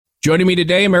Joining me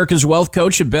today, America's Wealth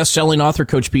Coach and best-selling author,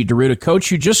 Coach Pete D'Arruda.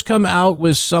 Coach, you just come out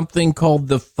with something called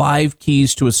the 5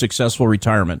 Keys to a Successful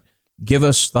Retirement. Give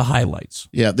us the highlights.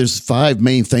 Yeah, there's 5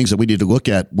 main things that we need to look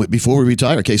at before we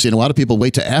retire, Casey. And a lot of people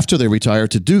wait to after they retire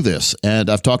to do this. And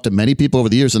I've talked to many people over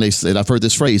the years, and they said, I've heard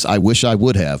this phrase, I wish I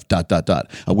would have, ...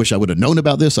 I wish I would have known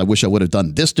about this. I wish I would have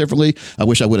done this differently. I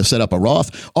wish I would have set up a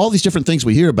Roth. All these different things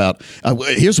we hear about.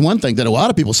 Here's one thing that a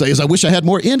lot of people say is, I wish I had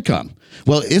more income.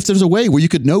 Well, if there's a way where you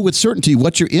could know with certainty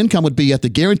what your income would be at the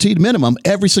guaranteed minimum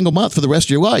every single month for the rest of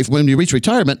your life when you reach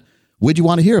retirement, would you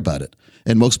want to hear about it?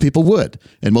 And most people would.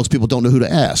 And most people don't know who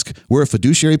to ask. We're a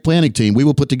fiduciary planning team. We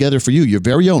will put together for you your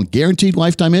very own guaranteed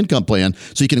lifetime income plan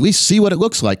so you can at least see what it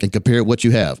looks like and compare what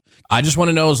you have. I just want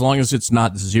to know as long as it's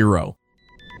not zero.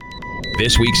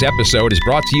 This week's episode is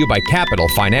brought to you by Capital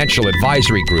Financial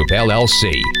Advisory Group,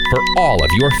 LLC, for all of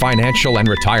your financial and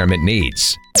retirement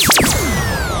needs.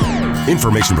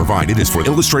 Information provided is for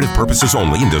illustrative purposes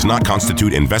only and does not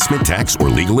constitute investment, tax, or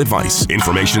legal advice.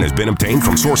 Information has been obtained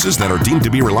from sources that are deemed to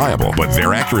be reliable, but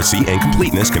their accuracy and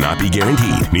completeness cannot be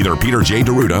guaranteed. Neither Peter J.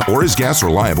 D'Arruda or his guests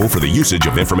are liable for the usage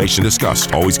of information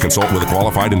discussed. Always consult with a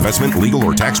qualified investment, legal,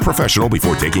 or tax professional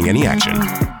before taking any action.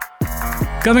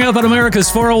 Coming up on America's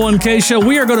 401k show,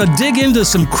 we are going to dig into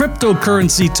some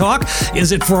cryptocurrency talk.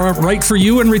 Is it right for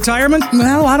you in retirement?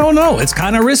 Well, I don't know. It's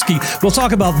kind of risky. We'll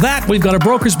talk about that. We've got our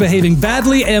brokers behaving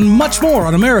badly and much more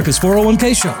on America's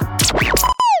 401k show.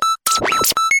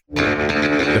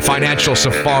 The Financial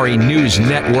Safari News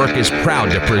Network is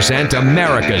proud to present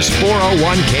America's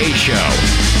 401k show.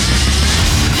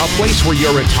 A place where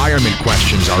your retirement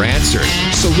questions are answered,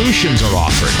 solutions are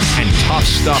offered, and tough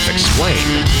stuff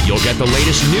explained. You'll get the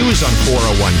latest news on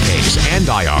 401ks and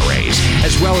IRAs,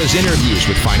 as well as interviews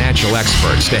with financial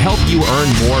experts to help you earn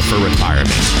more for retirement.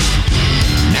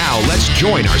 Now let's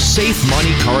join our Safe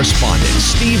Money correspondent,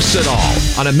 Steve Siddall,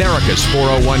 on America's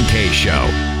 401k show.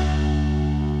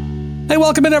 Hey,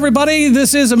 welcome in, everybody.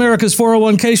 This is America's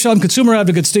 401k show. I'm consumer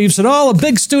advocate Steve Siddall. A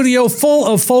big studio full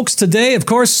of folks today. Of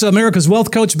course, America's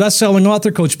Wealth Coach, best-selling author,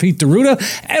 Coach Pete D'Arruda.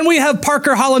 And we have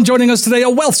Parker Holland joining us today, a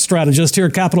wealth strategist here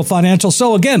at Capital Financial.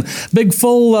 So again, big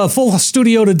full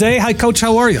studio today. Hi, Coach.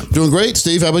 How are you? Doing great,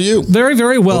 Steve. How about you? Very,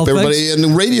 very well. Hope everybody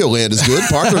in radio land is good.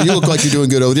 Parker, you look like you're doing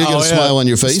good over there. You got a smile on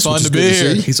your face. It's fun which is to be good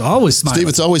here. to see. He's always smiling. Steve,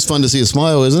 it's always fun to see a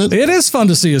smile, isn't it? It is fun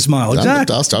to see a smile.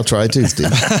 Exactly. I'll try too, Steve.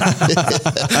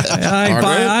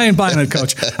 I ain't buying it,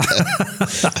 Coach.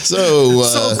 So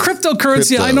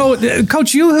cryptocurrency, crypto. I know,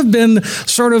 Coach, you have been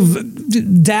sort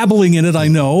of dabbling in it, I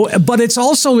know, but it's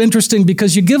also interesting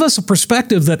because you give us a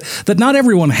perspective that not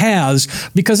everyone has,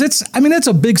 because it's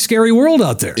a big, scary world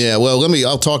out there. Yeah, well,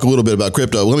 I'll talk a little bit about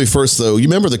crypto. Let me first, though, you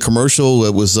remember the commercial?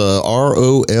 It was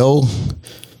ROL.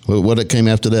 What it came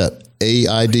after that?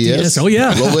 AIDS? Yes. Oh,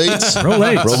 yeah. Roll-Aids?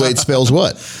 Roll-Aids. Roll-Aids spells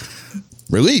what?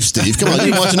 Relief, Steve. Come on, you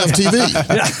didn't watch enough TV.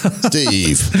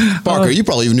 Steve. Parker, you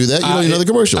probably even knew that. You don't even know the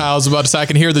commercial. I was about to say, I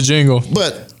can hear the jingle.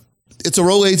 But it's a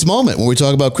Roll-Aids moment when we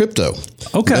talk about crypto.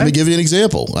 Okay. Let me give you an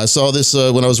example. I saw this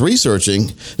when I was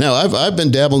researching. Now, I've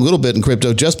been dabbling a little bit in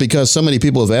crypto just because so many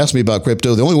people have asked me about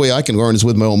crypto. The only way I can learn is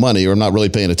with my own money, or I'm not really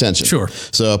paying attention. Sure.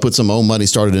 So I put some own money,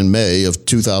 started in May of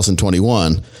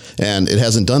 2021, and it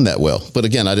hasn't done that well. But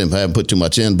again, I haven't put too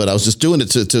much in, but I was just doing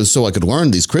it so I could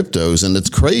learn these cryptos, and it's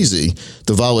crazy,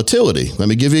 the volatility. Let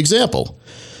me give you an example.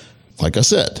 Like I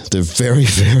said, they're very,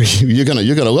 very, you're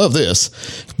gonna love this.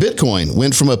 Bitcoin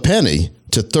went from a penny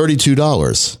to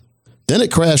 $32. Then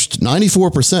it crashed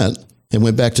 94% and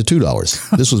went back to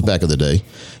 $2. This was back in the day.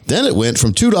 Then it went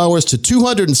from $2 to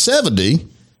 $270,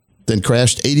 then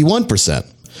crashed 81%.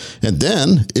 And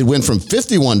then it went from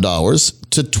 $51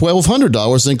 to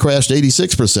 $1,200, then crashed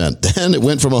 86%. Then it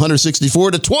went from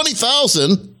 $164 to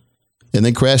 $20,000. And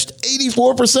then crashed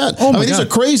 84%. Oh, these are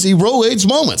crazy Roll-Aids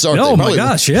moments, aren't they? Oh, my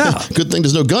gosh, yeah. Good thing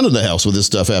there's no gun in the house with this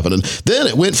stuff happening. Then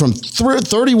it went from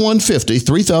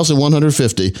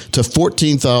 $3,150 to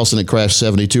 $14,000 and crashed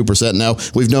 72%. Now,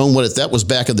 we've known that was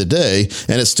back in the day,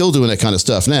 and it's still doing that kind of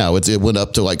stuff now. It went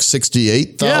up to like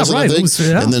 68,000, I think,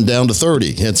 and then down to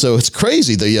 30. And so it's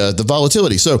crazy, the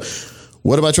volatility. So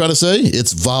what am I trying to say?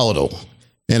 It's volatile.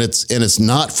 And it's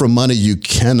not from money you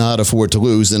cannot afford to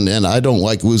lose, and I don't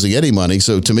like losing any money.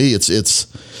 So to me, it's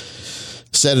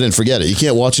set it and forget it. You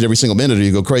can't watch it every single minute or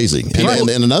you go crazy.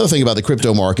 And another thing about the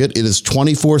crypto market, it is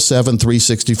 24/7,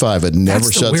 365. It never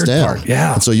shuts down. Part.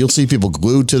 Yeah. And so you'll see people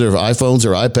glued to their iPhones or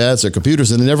iPads or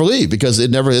computers, and they never leave because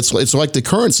it's like the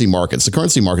currency markets. The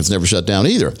currency markets never shut down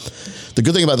either. The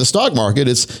good thing about the stock market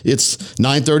is it's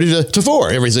 9:30 to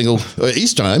 4 every single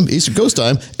Eastern Coast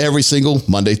time, every single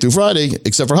Monday through Friday,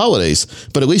 except for holidays.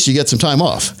 But at least you get some time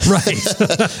off. Right.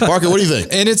 Parker, what do you think?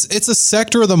 And it's a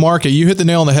sector of the market. You hit the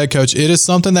nail on the head, Coach. It is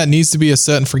something that needs to be a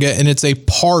set and forget, and it's a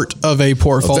part of a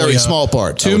portfolio. A very small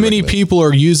part. Too many people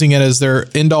are using it as their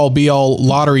end-all, be-all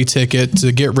lottery ticket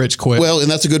to get rich quick. Well, and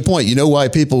that's a good point. You know why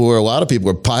a lot of people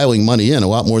are piling money in a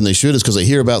lot more than they should is because they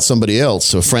hear about somebody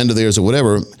else, a friend of theirs or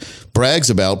whatever, brags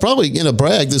about. Probably,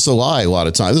 this is a lie a lot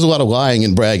of times. There's a lot of lying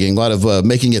and bragging, a lot of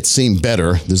making it seem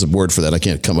better. There's a word for that I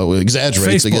can't come up with.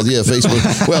 Exaggerates.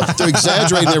 Facebook. Well, they're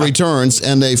exaggerating their returns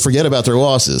and they forget about their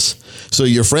losses. So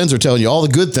your friends are telling you all the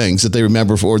good things that they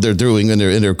remember for they're doing in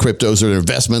their cryptos or their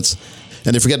investments.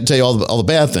 And they forget to tell you all the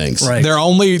bad things. Right. They're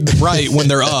only right when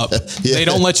they're up. Yeah. They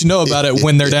don't let you know about it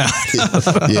when they're down.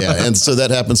 Yeah, and so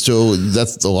that happens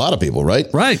that's a lot of people, right?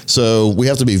 Right. So we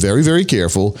have to be very, very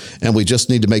careful, and we just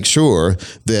need to make sure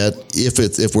that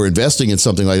if we're investing in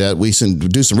something like that, we can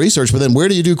do some research. But then where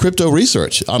do you do crypto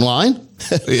research? Online?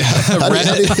 How do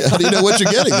you know what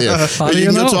you're getting there? You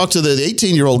can go talk to the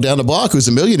 18-year-old down the block who's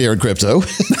a millionaire in crypto.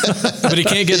 But he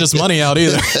can't get his money out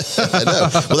either. I know.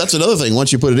 Well, that's another thing.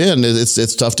 Once you put it in,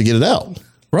 it's tough to get it out.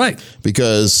 Right.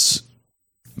 Because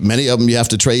many of them you have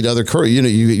to trade other currency.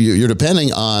 You're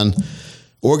depending on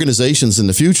organizations in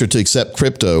the future to accept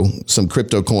some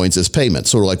crypto coins as payment.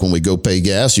 Sort of like when we go pay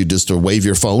gas, you just wave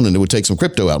your phone and it would take some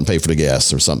crypto out and pay for the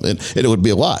gas or something. And it would be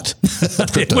a lot.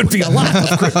 It would be a lot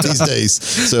of crypto these days.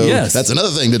 So that's another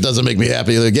thing that doesn't make me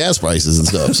happy, the gas prices and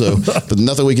stuff. So, but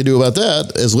nothing we can do about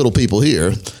that as little people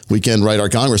here. We can write our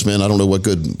congressman. I don't know what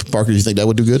good. Parker, do you think that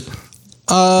would do good?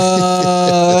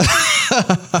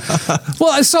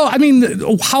 Well, so I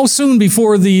mean, how soon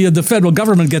before the federal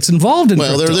government gets involved in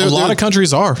crypto? A lot of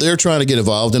countries are. They're trying to get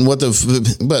involved in but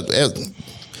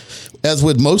as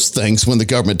with most things, when the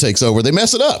government takes over, they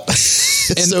mess it up.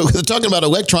 So they're talking about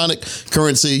electronic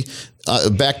currency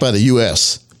backed by the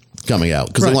U.S. coming out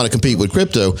because they want to compete with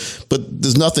crypto. But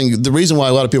there's nothing. The reason why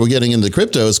a lot of people are getting into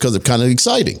crypto is because it's kind of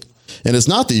exciting, and it's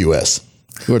not the U.S.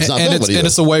 It's not and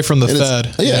it's away from the Fed.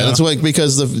 And it's like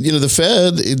because the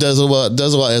Fed it does a lot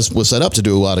as was set up to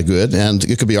do a lot of good, and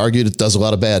it could be argued it does a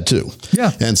lot of bad too.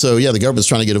 Yeah. And so the government's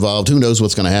trying to get involved. Who knows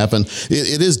what's going to happen?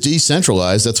 It is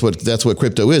decentralized. That's what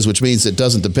crypto is, which means it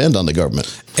doesn't depend on the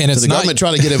government. And it's the government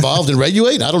trying to get involved and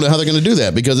regulate. I don't know how they're going to do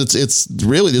that because it's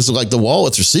really this is like the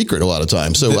wallets are secret a lot of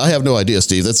times. So I have no idea,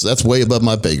 Steve. That's way above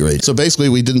my pay grade. So basically,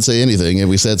 we didn't say anything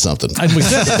and we said something. And we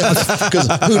did. Because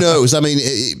who knows? I mean,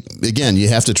 again,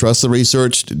 you have to trust the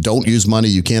research. Don't use money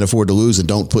you can't afford to lose, and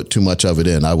don't put too much of it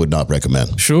in. I would not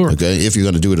recommend. Sure. Okay, if you're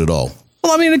going to do it at all.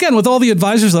 Well, I mean, again, with all the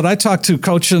advisors that I talk to,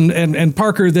 Coach and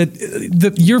Parker,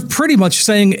 that you're pretty much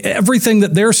saying everything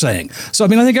that they're saying. So, I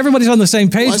mean, I think everybody's on the same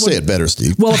page. Well, I say it better,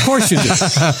 Steve. Well, of course you do.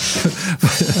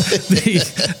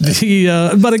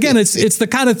 But again, it's the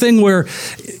kind of thing where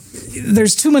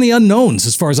there's too many unknowns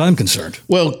as far as I'm concerned.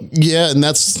 Well, yeah, and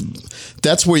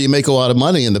that's where you make a lot of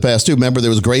money in the past too. Remember, there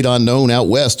was Great Unknown out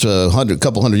west a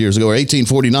couple hundred years ago, or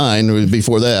 1849 or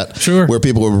before that, sure, where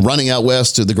people were running out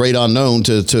west to the Great Unknown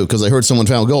to because they heard someone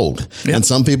found gold, and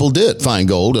some people did find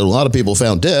gold, and a lot of people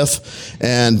found death.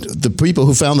 And the people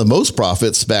who found the most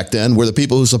profits back then were the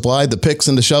people who supplied the picks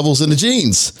and the shovels and the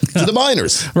jeans to the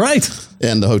miners, right?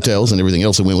 And the hotels and everything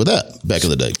else that went with that back in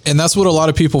the day. And that's what a lot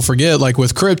of people forget. Like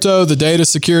with crypto, the data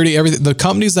security, everything, the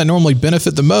companies that normally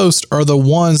benefit the most are the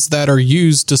ones that are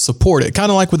used to support it. Kind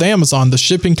of like with Amazon, the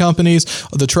shipping companies,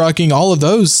 the trucking, all of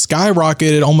those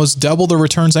skyrocketed, almost double the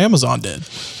returns Amazon did.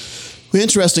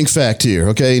 Interesting fact here.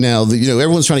 Okay, now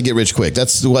everyone's trying to get rich quick.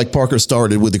 That's like Parker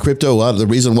started with the crypto. The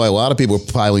reason why a lot of people are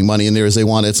piling money in there is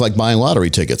it's like buying lottery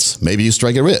tickets. Maybe you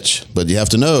strike it rich, but you have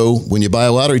to know when you buy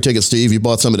a lottery ticket, Steve. You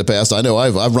bought some in the past. I know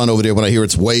I've run over there when I hear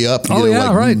it's way up.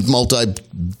 Right.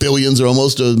 Multi-billions or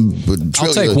almost trillions.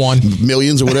 I'll take one.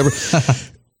 Millions or whatever.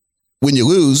 When you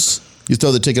lose, you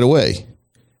throw the ticket away,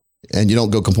 and you don't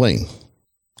go complain.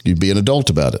 You'd be an adult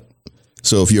about it.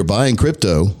 So if you're buying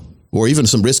crypto, or even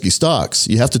some risky stocks,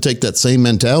 you have to take that same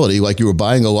mentality like you were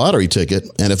buying a lottery ticket.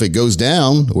 And if it goes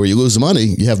down or you lose the money,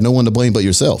 you have no one to blame but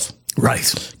yourself.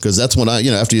 Right. Because that's when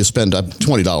after you spend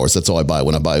 $20, that's all I buy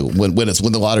when when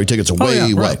the lottery tickets are way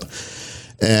up.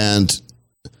 And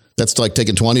that's like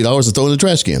taking $20 and throwing in the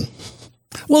trash can.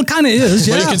 Well, it kind of is.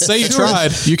 Yeah. Well, you can say you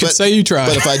tried. You can say you tried.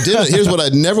 But if I didn't, here's what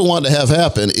I'd never want to have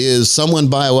happen is someone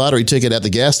buy a lottery ticket at the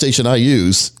gas station I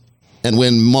use and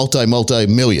win multi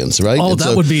millions, right? Oh, and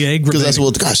that would be aggravating. Because that's,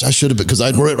 well, gosh, I should have been, because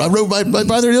I rode by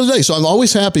there the other day. So I'm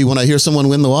always happy when I hear someone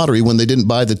win the lottery when they didn't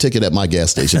buy the ticket at my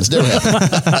gas station. It's never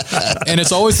happened. And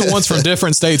it's always the ones from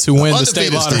different states who win the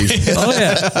state lottery. Oh,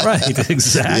 yeah, right,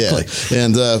 exactly. Yeah.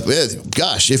 And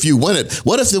gosh, if you win it,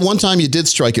 what if the one time you did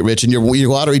strike it rich and your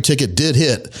lottery ticket did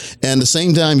hit, and the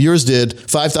same time yours did,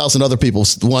 5,000 other people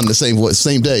won the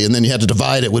same day, and then you had to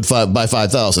divide it by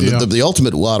 5,000. Yeah. The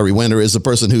ultimate lottery winner is the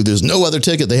person who there's no other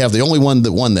ticket. They have the only one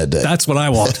that won that day. That's what I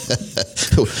want.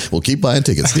 Well, keep buying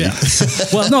tickets, Steve. Yeah.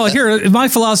 Well, no, here, my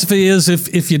philosophy is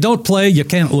if you don't play, you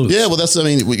can't lose. Yeah, well,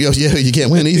 you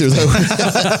can't win either, though.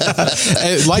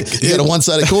 You got a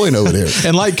one-sided coin over there.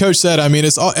 And like Coach said, I mean,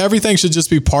 everything should just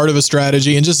be part of a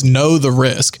strategy, and just know the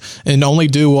risk and only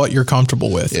do what you're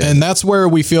comfortable with. Yeah. And that's where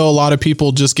we feel a lot of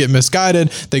people just get misguided.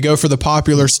 They go for the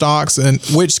popular stocks, and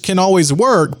which can always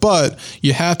work, but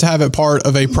you have to have it part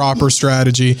of a proper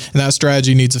strategy, and that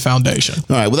strategy needs a foundation.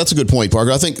 All right. Well, that's a good point,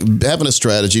 Parker. I think having a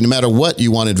strategy, no matter what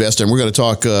you want to invest in, we're going to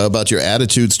talk about your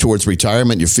attitudes towards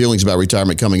retirement, your feelings about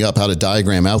retirement coming up, how to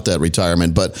diagram out that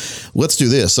retirement. But let's do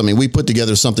this. I mean, we put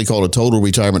together something called a total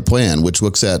retirement plan, which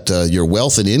looks at your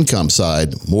wealth and income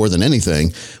side more than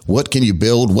anything. What can you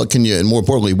build? And more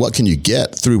importantly, what can you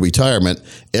get through retirement?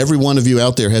 Every one of you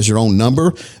out there has your own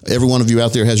number. Every one of you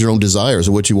out there has your own desires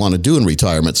of what you want to do in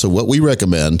retirement. So what we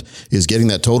recommend is getting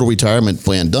that total retirement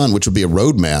plan done, which would be a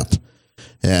roadmap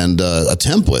and a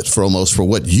template for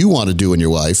what you want to do in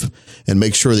your life, and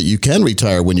make sure that you can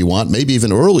retire when you want, maybe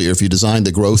even earlier if you design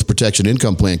the growth protection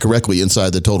income plan correctly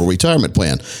inside the total retirement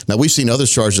plan. Now, we've seen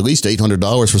others charge at least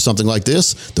 $800 for something like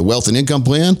this. The wealth and income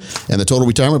plan and the total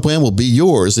retirement plan will be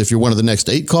yours if you're one of the next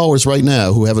 8 callers right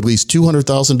now who have at least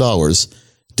 $200,000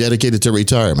 dedicated to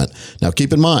retirement. Now,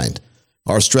 keep in mind,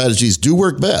 our strategies do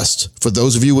work best for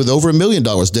those of you with over $1 million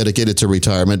dedicated to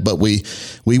retirement, but we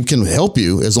can help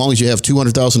you as long as you have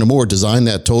 $200,000 or more. Design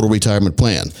that total retirement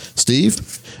plan.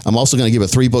 Steve, I'm also going to give a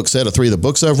 3-book set of 3 of the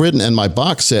books I've written, and my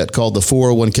box set called the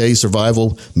 401k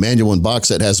Survival Manual and Box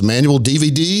Set has manual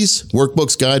DVDs,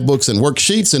 workbooks, guidebooks, and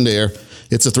worksheets in there.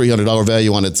 It's a $300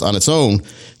 value on its own.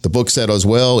 The book set as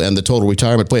well, and the total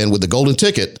retirement plan with the golden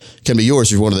ticket can be yours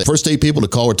if you're one of the first 8 people to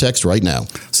call or text right now.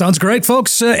 Sounds great,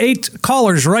 folks. 8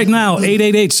 callers right now,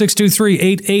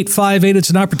 888-623-8858.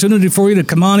 It's an opportunity for you to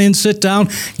come on in, sit down,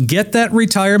 get that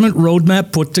retirement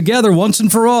roadmap put together once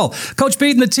and for all. Coach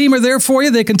Pete and the team are there for you.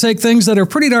 They can take things that are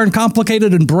pretty darn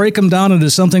complicated and break them down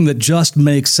into something that just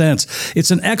makes sense.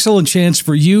 It's an excellent chance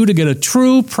for you to get a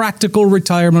true practical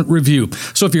retirement review.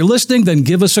 So if you're listening, then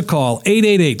give us a call,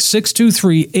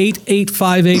 888-623-8858,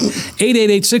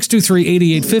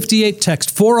 888-623-8858,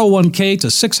 text 401k to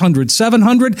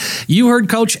 600-700. You heard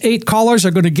Coach. 8 callers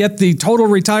are going to get the total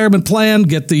retirement plan,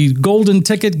 get the golden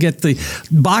ticket, get the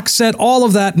box set, all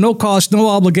of that, no cost, no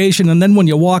obligation. And then when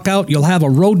you walk out, you'll have a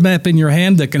roadmap in your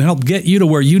hand that can help get you to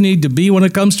where you need to be when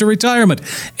it comes to retirement.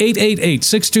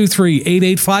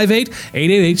 888-623-8858,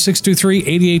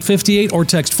 888-623-8858, or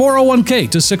text 401k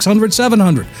to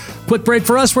 600-700. Quick break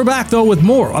for us. We're back, though, with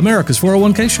more America's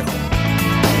 401k Show.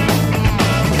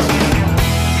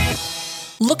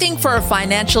 Looking for a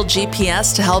financial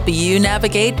GPS to help you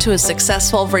navigate to a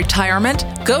successful retirement?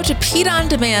 Go to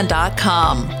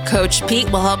PeteOnDemand.com. Coach Pete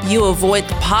will help you avoid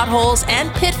the potholes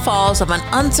and pitfalls of an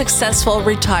unsuccessful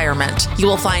retirement. You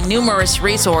will find numerous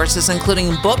resources,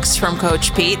 including books from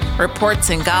Coach Pete, reports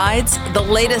and guides, the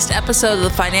latest episode of the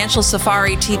Financial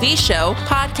Safari TV show,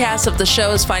 podcasts of the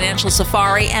shows Financial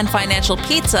Safari and Financial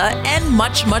Pizza, and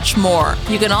much, much more.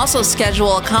 You can also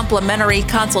schedule a complimentary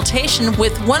consultation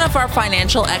with one of our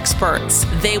financial experts.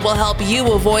 They will help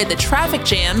you avoid the traffic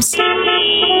jams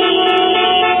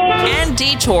and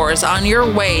detours on your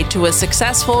way to a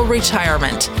successful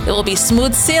retirement. It will be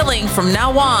smooth sailing from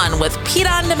now on with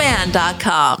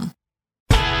PeteOnDemand.com.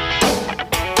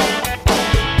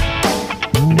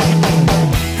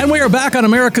 And we are back on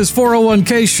America's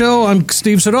 401k Show. I'm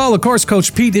Steve Siddall. Of course,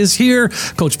 Coach Pete is here.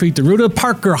 Coach Pete DeRuta.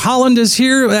 Parker Holland is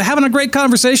here. Having a great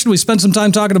conversation. We spent some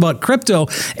time talking about crypto.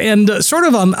 And sort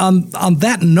of on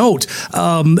that note,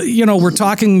 we're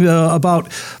talking about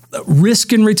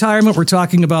risk in retirement. We're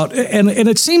talking about, and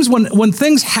it seems when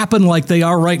things happen like they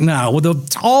are right now, with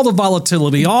all the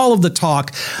volatility, all of the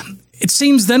talk, it it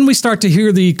seems then we start to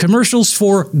hear the commercials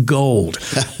for gold,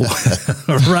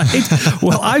 right?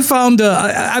 Well, I found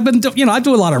I've been I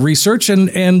do a lot of research,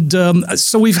 and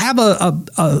so we have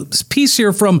a piece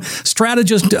here from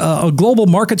strategist, a global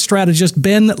market strategist,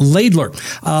 Ben Laidler,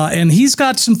 and he's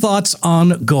got some thoughts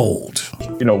on gold.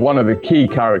 One of the key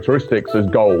characteristics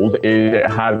of gold is it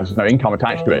has no income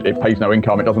attached to it. It pays no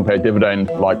income. It doesn't pay a dividend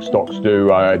like stocks do.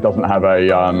 It doesn't have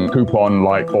a coupon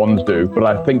like bonds do. But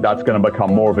I think that's going to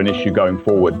become more of an issue going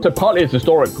forward. So partly it's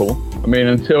historical.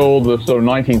 Until the sort of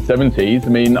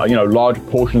 1970s, large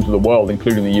portions of the world,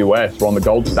 including the US, were on the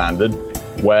gold standard,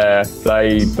 where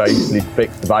they basically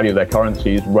fixed the value of their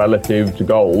currencies relative to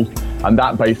gold. And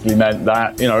that basically meant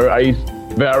that, a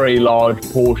very large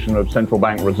portion of central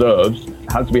bank reserves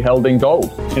had to be held in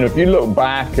gold. If you look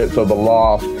back at sort of the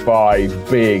last 5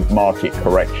 big market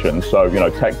corrections, so,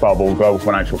 tech bubble, global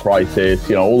financial crisis,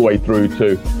 all the way through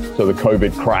to the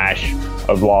COVID crash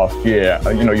of last year,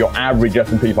 your average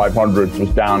S&P 500 was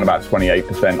down about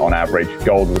 28% on average.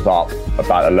 Gold was up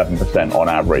about 11% on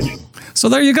average. So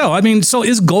there you go. So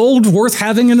is gold worth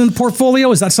having in a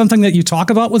portfolio? Is that something that you talk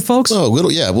about with folks? Oh,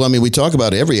 yeah. Well, we talk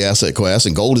about every asset class,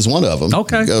 and gold is one of them.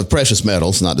 Okay. Precious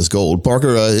metals, not just gold.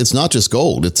 Parker, it's not just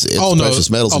gold. It's precious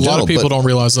metals in general. A lot of people don't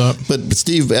realize that. But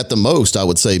Steve, at the most, I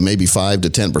would say maybe 5 to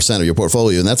 10% of your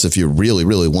portfolio, and that's if you really,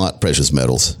 really want precious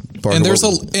metals. Parker,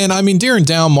 during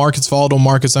down markets, volatile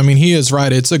markets, he is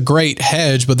right. It's a great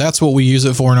hedge, but that's what we use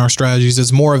it for in our strategies.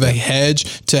 It's more of a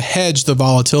hedge to hedge the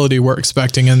volatility we're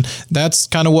expecting. And that's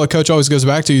kind of what Coach always goes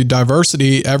back to,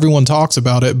 diversity. Everyone talks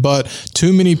about it, but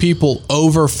too many people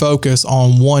over focus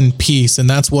on one piece. And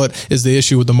that's what is the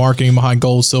issue with the marketing behind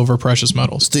gold, silver, precious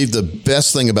metals. Steve, the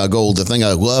best thing about gold, the thing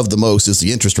I love the most is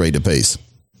the interest rate it pays.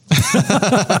 It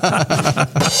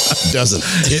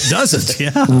doesn't.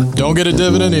 Yeah. Don't get a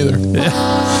dividend either.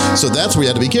 Yeah. So that's where you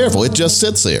have to be careful. It just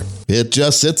sits there. It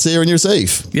just sits there and you're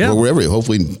safe. Yeah. Or wherever,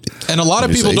 hopefully. And a lot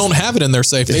of people don't have it in their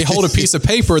safe. They hold a piece of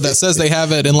paper that says they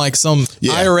have it in like some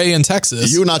IRA in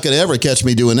Texas. You're not going to ever catch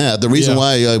me doing that. The reason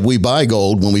why we buy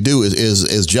gold when we do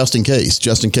is just in case.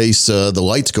 Just in case the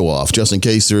lights go off. Just in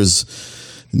case there's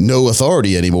no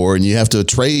authority anymore, and you have to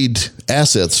trade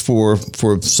assets for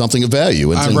something of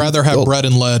value. And I'd rather have bread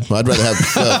and lead. I'd rather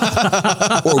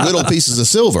have or little pieces of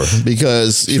silver,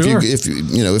 because if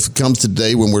it comes to the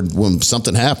day when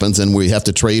something happens and we have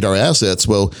to trade our assets,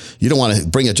 well, you don't want to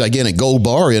bring a gigantic gold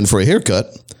bar in for a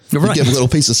haircut. Right. You get a little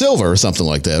piece of silver or something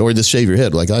like that, or just shave your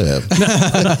head like I have.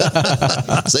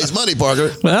 Saves money,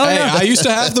 Parker. Well, I used to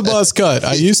have the buzz cut.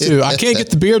 I used to. I can't get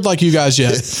the beard like you guys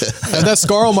yet. And that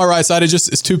scar on my right side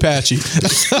is too patchy.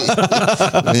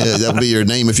 That would be your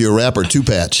name if you're a rapper, Two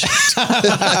Patch.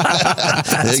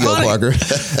 There you go, Parker.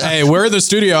 Hey, we're in the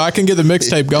studio. I can get the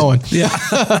mixtape going. Yeah.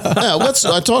 Now,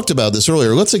 I talked about this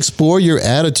earlier. Let's explore your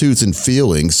attitudes and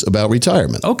feelings about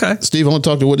retirement. Okay. Steve, I want to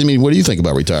talk to what do you mean? What do you think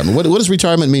about retirement? What does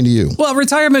retirement mean to you? Well,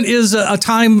 retirement is a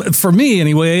time, for me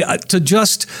anyway, to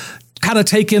just kind of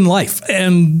take in life.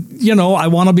 And, I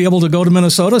want to be able to go to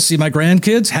Minnesota, see my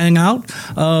grandkids, hang out,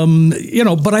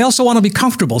 but I also want to be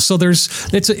comfortable. So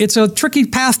it's a tricky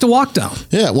path to walk down.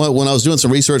 Yeah. Well, when I was doing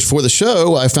some research for the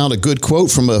show, I found a good quote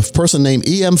from a person named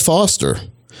E.M. Foster.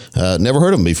 Never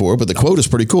heard of him before, but the quote is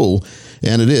pretty cool.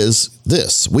 And it is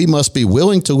this: we must be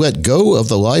willing to let go of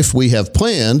the life we have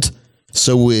planned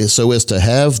so as to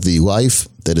have the life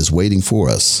that is waiting for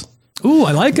us. Ooh,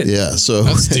 I like it. Yeah, so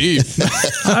that's deep.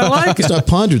 I like it. So I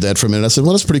pondered that for a minute. I said,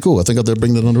 well, that's pretty cool. I think I'll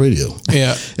bring that on the radio.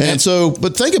 Yeah. And so,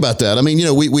 but think about that.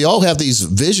 We all have these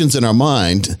visions in our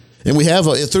mind. And we have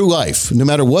through life, no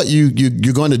matter what you're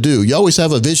going to do, you always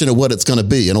have a vision of what it's going to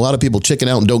be. And a lot of people chicken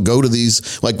out and don't go to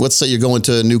these. Like, let's say you're going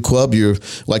to a new club, you're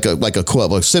like a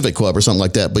club, a civic club or something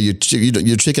like that. But you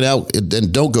chicken out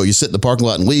and don't go. You sit in the parking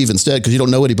lot and leave instead because you don't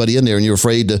know anybody in there and you're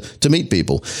afraid to meet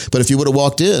people. But if you would have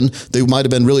walked in, they might have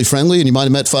been really friendly and you might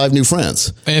have met 5 new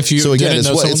friends. So again,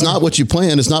 it's not what you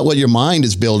plan. It's not what your mind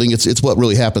is building. It's what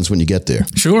really happens when you get there.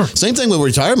 Sure. Same thing with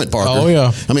retirement, Parker. Oh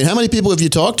yeah. How many people have you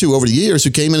talked to over the years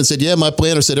who came in and said, yeah, my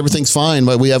planner said everything's fine,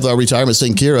 but we have our retirement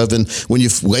taken care of. And when you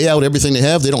lay out everything they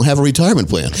have, they don't have a retirement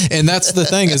plan. And that's the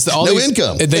thing is all no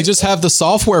income. They just have the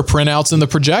software printouts and the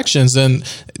projections, and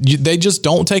they just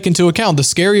don't take into account. The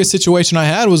scariest situation I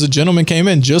had was a gentleman came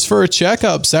in just for a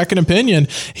checkup, second opinion.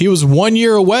 He was 1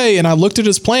 year away, and I looked at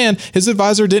his plan. His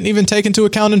advisor didn't even take into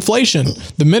account inflation.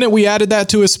 The minute we added that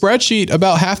to his spreadsheet,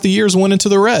 about half the years went into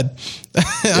the red.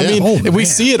 I mean, we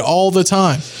see it all the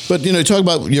time. But, talk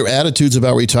about your attitudes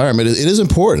about retirement. It is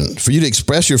important for you to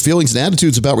express your feelings and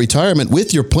attitudes about retirement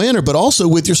with your planner, but also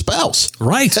with your spouse.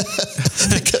 Right.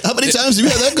 How many times have you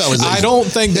had that conversation? I don't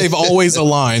think they've always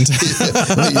aligned. You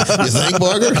think,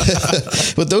 Barker?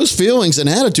 But those feelings and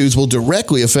attitudes will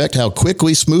directly affect how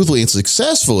quickly, smoothly, and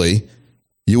successfully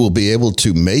you will be able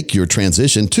to make your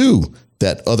transition to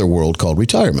that other world called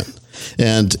retirement.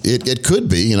 And it could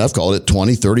be, and I've called it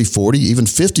 20, 30, 40, even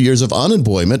 50 years of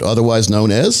unemployment, otherwise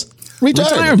known as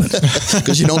retirement.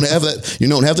 Because you don't have that. You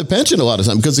don't have the pension a lot of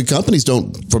time because the companies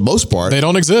don't, for most part, they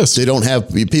don't exist.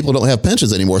 People don't have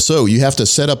pensions anymore. So you have to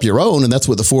set up your own. And that's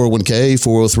what the 401k,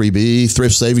 403b,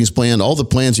 thrift savings plan, all the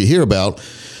plans you hear about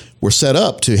were set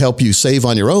up to help you save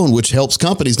on your own, which helps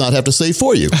companies not have to save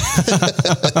for you.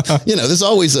 There's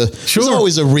always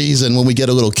a reason when we get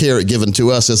a little carrot given to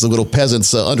us as the little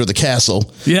peasants under the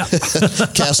castle. Yeah.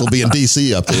 Castle being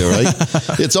DC up there, right?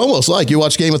 It's almost like you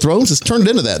watch Game of Thrones. It's turned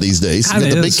into that these days. You got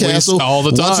the big castle. All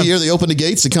the time. Once a year, they open the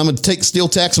gates to come and steal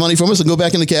tax money from us and go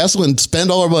back in the castle and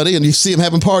spend all our money. And you see them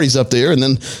having parties up there. And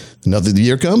then another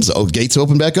year comes, gates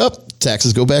open back up,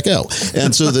 taxes go back out.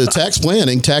 And so the tax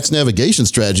planning, tax navigation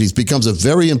strategies becomes a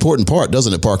very important part,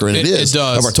 doesn't it, Parker? And it does.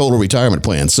 Of our total retirement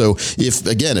plan. So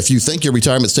if you think your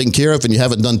retirement's taken care of and you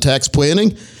haven't done tax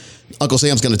planning, Uncle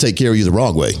Sam's going to take care of you the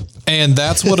wrong way. And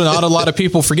that's what not a lot of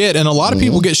people forget. And a lot of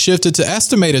people get shifted to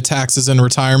estimated taxes in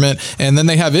retirement, and then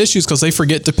they have issues because they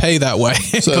forget to pay that way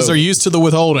because they're used to the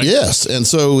withholding. Yes. And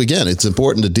so, again, it's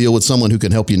important to deal with someone who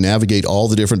can help you navigate all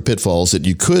the different pitfalls that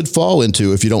you could fall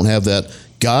into if you don't have that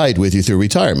guide with you through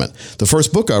retirement. The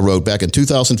first book I wrote back in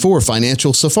 2004,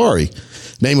 Financial Safari,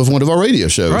 name of one of our radio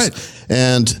shows. Right.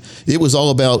 And it was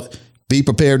all about be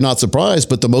prepared, not surprised.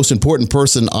 But the most important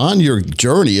person on your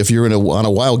journey, if you're on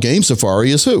a wild game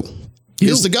safari, is who?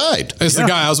 Is the guide. It's the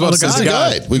guy. I was about to say the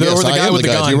guide. I am the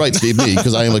guide. You're right, Steve,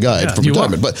 because I am a guide for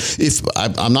retirement. But if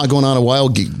I'm not going on a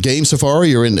wild game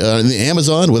safari or in the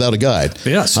Amazon without a guide,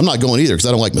 yes, I'm not going either because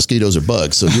I don't like mosquitoes or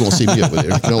bugs. So you won't see me over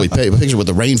there. You can only paint a picture what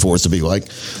the rainforest would be like.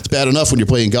 It's bad enough when you're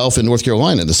playing golf in North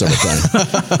Carolina in the summertime.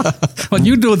 Well,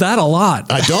 you do that a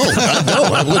lot. I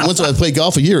don't. Once I played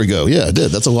golf a year ago. Yeah, I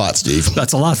did. That's a lot, Steve.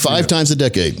 That's a lot. 5 times a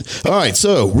decade. All right.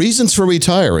 So reasons for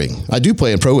retiring. I do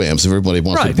play in pro-ams if everybody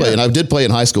wants to play, and I did play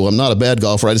in high school. I'm not a bad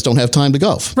golfer. I just don't have time to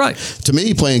golf. Right. To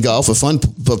me, playing golf, a fun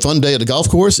day at the golf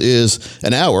course is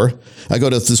an hour. I go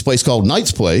to this place called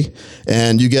Knights Play,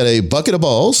 and you get a bucket of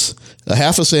balls, a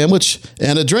half a sandwich,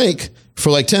 and a drink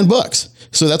for like $10.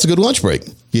 So that's a good lunch break.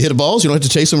 You hit the balls, you don't have to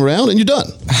chase them around, and you're done.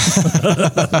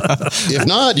 If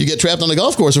not, you get trapped on the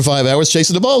golf course for 5 hours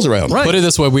chasing the balls around. Right. Put it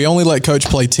this way, we only let Coach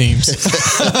play teams.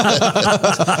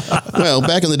 Well,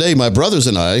 back in the day, my brothers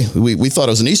and I, we thought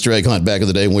it was an Easter egg hunt back in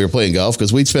the day when we were playing golf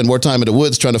because we'd spend more time in the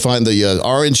woods trying to find the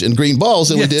orange and green balls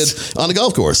than we did on the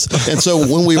golf course. And so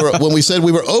when we said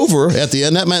we were over at the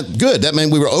end, that meant good. That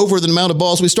meant we were over the amount of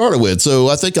balls we started with. So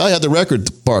I think I had the record,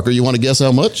 Parker. You want to guess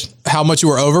how much? How much you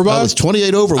were over by? I was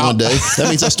 28 over one day. That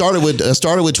means I started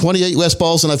with 28 less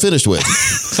balls than I finished with.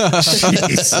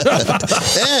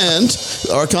 And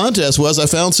our contest was I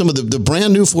found some of the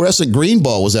brand new fluorescent green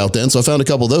ball was out then, so I found a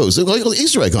couple of those. Like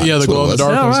Easter egg hunt. Yeah, the glow in the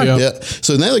dark ones. Yeah.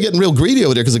 So now they're getting real greedy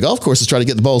over there because the golf courses try to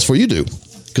get the balls before you do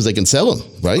because they can sell them,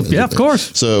 right? Yeah, of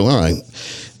course. So, all right.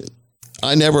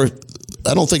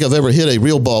 I don't think I've ever hit a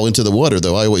real ball into the water,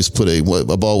 though. I always put a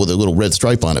ball with a little red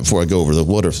stripe on it before I go over the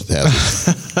water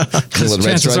hazard.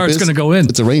 Chances are it's going to go in.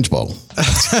 It's a range ball.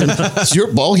 It's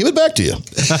your ball. Give it back to you.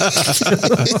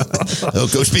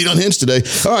 Coach Pete unhinged today.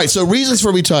 All right, so reasons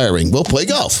for retiring. Well, play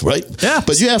golf, right? Yeah.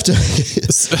 But you have to.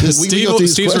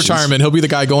 Steve's retirement. He'll be the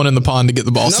guy going in the pond to get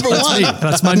the balls. Number one.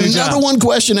 That's my new job. Number one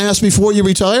question asked before you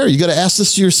retire. You got to ask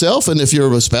this to yourself. And if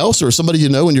you're a spouse or somebody you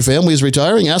know in your family is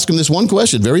retiring, ask them this one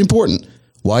question. Very important.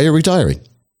 Why are you retiring?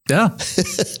 Yeah.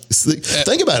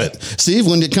 Think about it. Steve,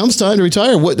 when it comes time to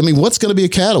retire, what's going to be a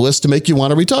catalyst to make you want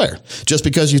to retire? Just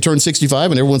because you turn 65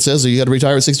 and everyone says that you got to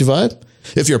retire at 65?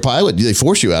 If you're a pilot, they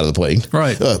force you out of the plane.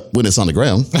 Right. When it's on the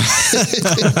ground.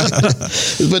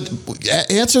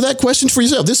 But answer that question for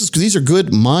yourself. These are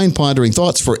good mind-pondering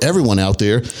thoughts for everyone out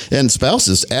there. And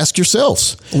spouses, ask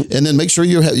yourselves. And then make sure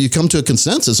you come to a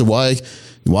consensus of why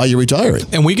you're retiring.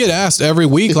 And we get asked every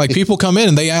week, like people come in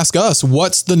and they ask us,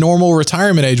 what's the normal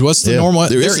retirement age? What's the normal?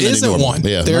 There isn't one.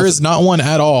 Yeah, there is not one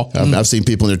at all. I've seen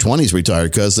people in their 20s retire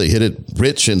because they hit it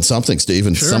rich in something, Steve,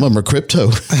 and some of them are crypto.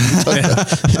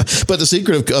 But the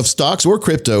secret of stocks or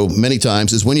crypto many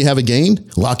times is when you have a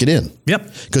gain, lock it in.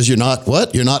 Yep. Because you're not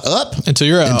what? You're not up until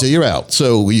you're out. Until you're out.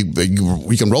 So you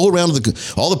can roll around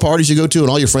all the parties you go to and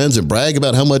all your friends and brag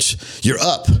about how much you're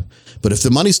up. But if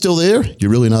the money's still there, you're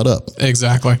really not up.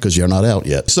 Exactly. Because you're not out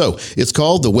yet. So it's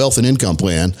called the Wealth and Income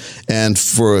Plan. And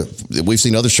we've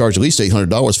seen others charge at least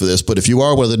 $800 for this. But if you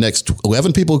are one of the next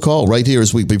 11 people who call right here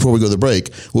before we go to the break,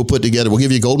 we'll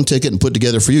give you a golden ticket and put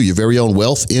together for you your very own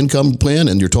wealth income plan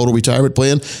and your total retirement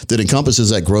plan that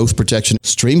encompasses that growth protection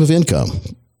stream of income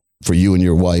for you and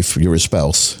your wife, your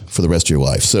spouse, for the rest of your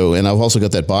life. So, and I've also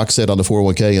got that box set on the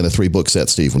 401k and a 3-book set,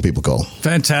 Steve, when people call.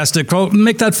 Fantastic.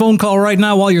 Make that phone call right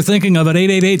now while you're thinking of it.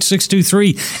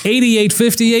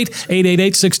 888-623-8858,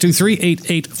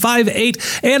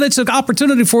 888-623-8858. And it's an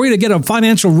opportunity for you to get a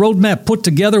financial roadmap put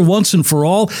together once and for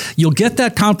all. You'll get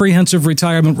that comprehensive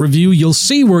retirement review. You'll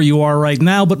see where you are right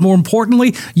now, but more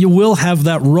importantly, you will have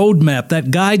that roadmap,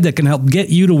 that guide that can help get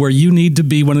you to where you need to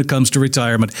be when it comes to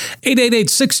retirement.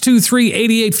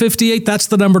 888-623-8858. That's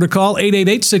the number to call,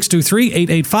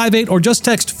 888-623-8858, or just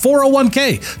text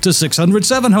 401k to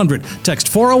 600-700. Text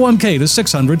 401k to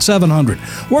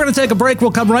 600-700. We're going to take a break.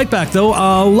 We'll come right back, though.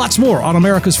 Lots more on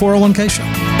America's 401k Show.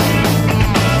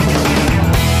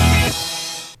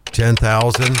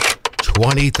 10,000,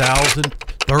 20,000,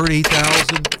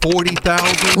 30,000,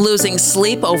 40,000. Losing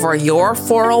sleep over your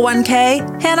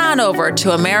 401k? Head on over to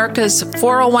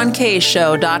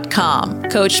americas401kshow.com.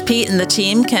 Coach Pete and the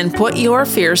team can put your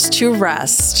fears to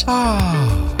rest.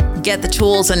 Get the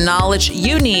tools and knowledge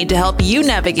you need to help you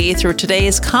navigate through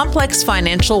today's complex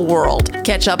financial world.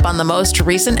 Catch up on the most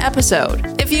recent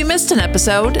episode. If you missed an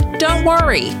episode, don't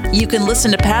worry. You can listen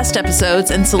to past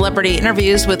episodes and celebrity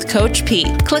interviews with Coach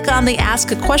Pete. Click on the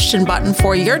Ask a Question button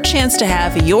for your chance to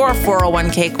have your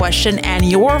 401k question and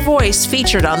your voice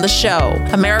featured on the show.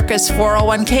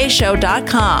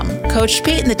 americas401kshow.com. Coach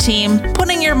Pete and the team,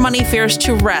 putting your money fears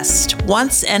to rest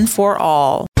once and for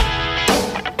all.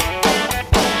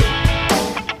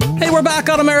 Hey, we're back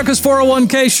on America's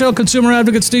 401k Show. Consumer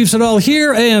Advocate Steve Siddall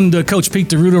here, and Coach Pete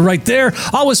DeRuta right there.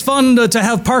 Always fun to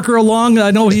have Parker along.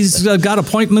 I know he's got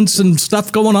appointments and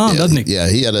stuff going on, doesn't he? Yeah,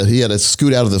 he had to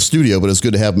scoot out of the studio, but it's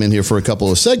good to have him in here for a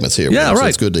couple of segments here. Yeah, right. So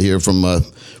it's good to hear from a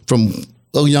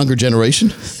younger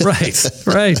generation. Right.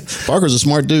 Parker's a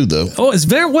smart dude, though. Oh, it's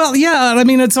very well. Yeah, I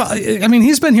mean,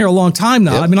 he's been here a long time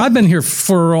now. Yep. I mean, I've been here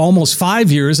for almost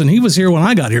 5 years, and he was here when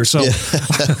I got here. So. Yeah.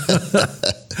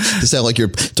 You sound like you're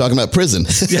talking about prison.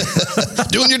 Yeah.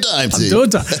 Doing your time, Steve. Doing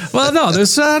time. Well, no,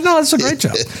 it's a great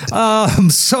job.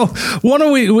 So one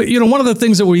of the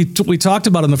things that we talked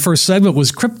about in the first segment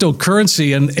was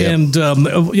cryptocurrency, and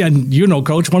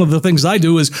Coach, one of the things I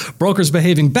do is brokers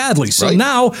behaving badly. So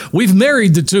now we've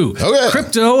married the two,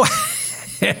 crypto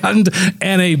and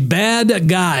a bad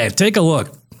guy. Take a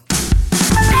look.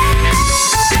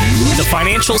 The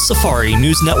Financial Safari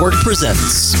News Network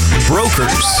presents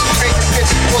Brokers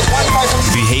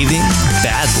Behaving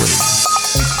Badly.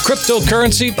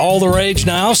 Cryptocurrency, all the rage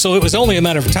now, so it was only a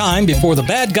matter of time before the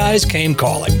bad guys came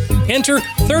calling. Enter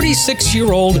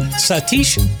 36-year-old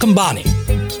Satish Kambani.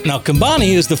 Now,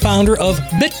 Kambani is the founder of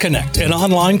BitConnect, an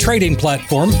online trading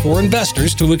platform for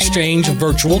investors to exchange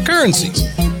virtual currencies.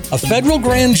 A federal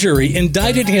grand jury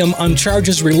indicted him on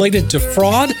charges related to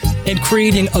fraud and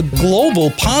creating a global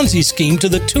Ponzi scheme to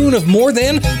the tune of more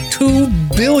than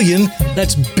 $2 billion,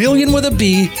 that's billion with a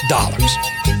B, dollars.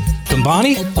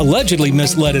 Kambani allegedly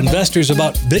misled investors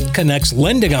about BitConnect's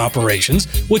lending operations,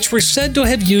 which were said to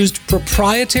have used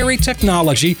proprietary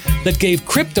technology that gave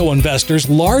crypto investors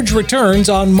large returns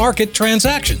on market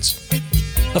transactions.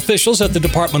 Officials at the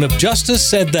Department of Justice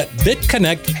said that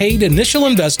BitConnect paid initial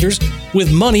investors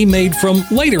with money made from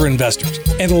later investors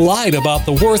and lied about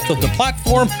the worth of the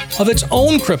platform of its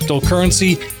own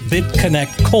cryptocurrency,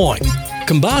 BitConnect Coin.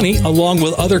 Kambani, along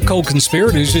with other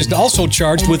co-conspirators, is also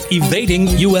charged with evading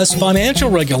U.S. financial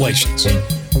regulations.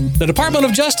 The Department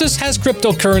of Justice has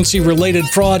cryptocurrency-related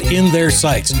fraud in their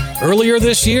sights. Earlier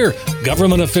this year,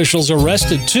 government officials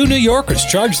arrested 2 New Yorkers,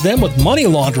 charged them with money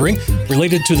laundering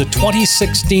related to the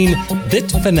 2016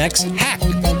 Bitfinex hack.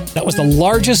 That was the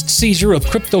largest seizure of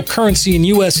cryptocurrency in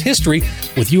U.S. history,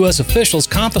 with U.S. officials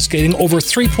confiscating over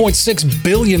 $3.6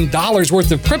 billion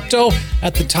worth of crypto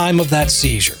at the time of that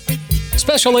seizure.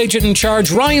 Special agent in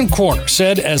charge Ryan Corner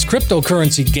said as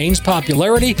cryptocurrency gains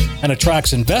popularity and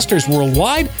attracts investors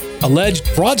worldwide, alleged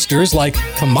fraudsters like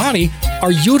Kambani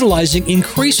are utilizing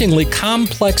increasingly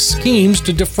complex schemes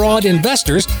to defraud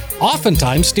investors,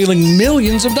 oftentimes stealing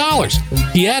millions of dollars.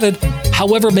 He added,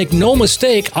 however, make no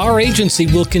mistake, our agency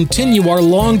will continue our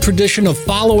long tradition of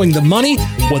following the money,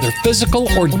 whether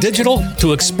physical or digital,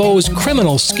 to expose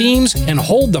criminal schemes and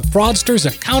hold the fraudsters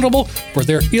accountable for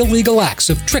their illegal acts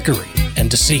of trickery and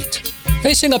deceit.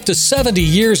 Facing up to 70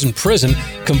 years in prison,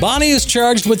 Kambani is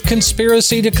charged with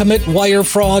conspiracy to commit wire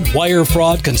fraud,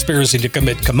 conspiracy to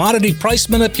commit commodity price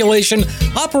manipulation,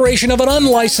 operation of an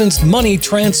unlicensed money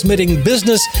transmitting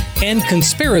business, and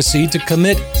conspiracy to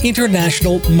commit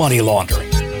international money laundering.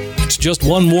 It's just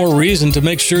one more reason to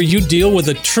make sure you deal with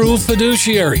a true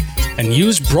fiduciary and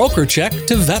use BrokerCheck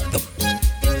to vet them.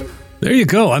 There you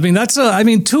go. I mean, that's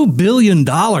 $2 billion,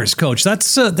 Coach.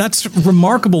 That's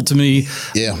remarkable to me.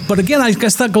 Yeah. But again, I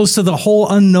guess that goes to the whole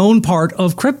unknown part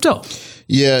of crypto.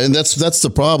 Yeah, and that's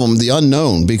the problem, the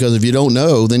unknown, because if you don't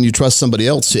know, then you trust somebody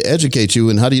else to educate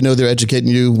you, and how do you know they're educating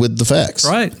you with the facts?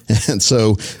 Right. And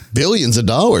so billions of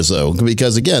dollars, though,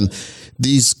 because again,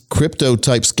 these crypto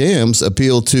type scams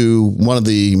appeal to one of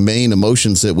the main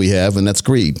emotions that we have, and that's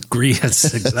greed. Greed,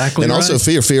 that's exactly and right. also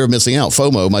fear of missing out.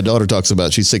 FOMO, my daughter talks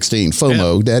about, she's 16.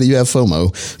 FOMO, yeah. Daddy, you have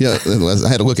FOMO. Yeah, I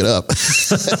had to look it up.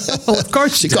 Well, of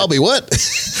course she called me what?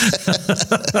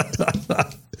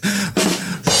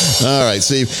 All right,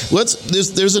 Steve.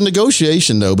 There's a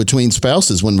negotiation though between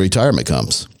spouses when retirement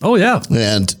comes. Oh yeah.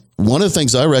 And one of the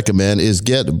things I recommend is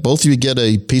both of you get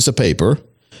a piece of paper,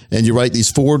 and you write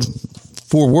these four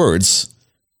words.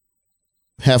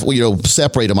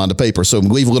 Separate them on the paper. So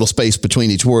leave a little space between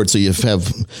each word. So you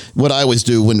have what I always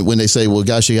do when they say, well,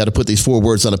 gosh, you got to put these 4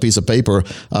 words on a piece of paper.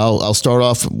 I'll start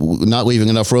off not leaving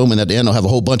enough room, and at the end I'll have a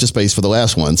whole bunch of space for the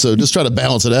last one. So just try to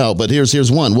balance it out. But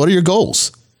here's one. What are your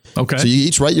goals? Okay. So you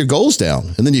each write your goals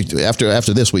down, and then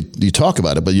after this you talk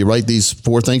about it. But you write these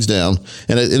 4 things down,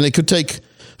 and it could take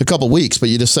a couple of weeks, but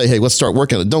you just say, hey, let's start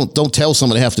working on it. Don't tell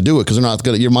someone they have to do it, because they're not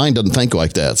going to, your mind doesn't think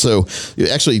like that. So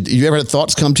you ever had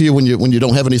thoughts come to you when you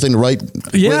don't have anything to write?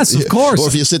 Yes, of course. Or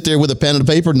if you sit there with a pen and a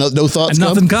paper, no thoughts and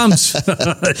nothing come? comes.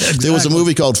 Exactly. There was a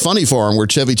movie called Funny Farm where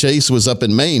Chevy Chase was up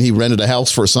in Maine. He rented a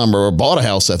house for a summer, or bought a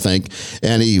house, I think,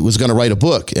 and he was going to write a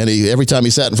book. And every time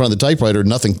he sat in front of the typewriter,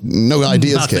 no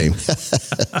ideas came.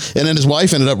 And then his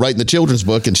wife ended up writing the children's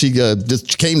book, and she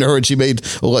just came to her, and she made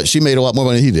a lot more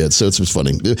money than he did. So it was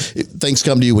funny. Things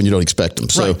come to you when you don't expect them.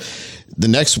 So the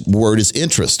next word is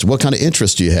interest. What kind of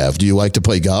interest do you have? Do you like to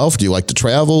play golf? Do you like to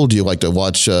travel? Do you like to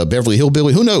watch Beverly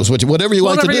Hillbilly? Who knows? Whatever you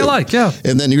like to do. Whatever you like, yeah.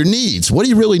 And then your needs. What do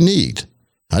you really need?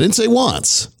 I didn't say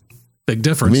wants. Big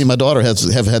difference. Me and my daughter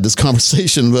have had this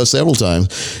conversation several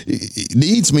times.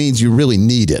 Needs means you really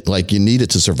need it. Like you need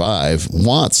it to survive.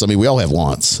 Wants, I mean, we all have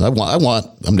wants. I'm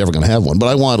never going to have one, but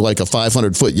I want like a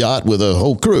 500-foot yacht with a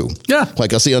whole crew. Yeah.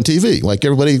 Like I see on TV, like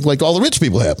everybody, like all the rich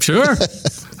people have. Sure.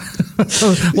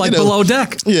 Like below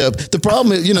deck. Yeah. The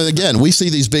problem is, again, we see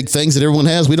these big things that everyone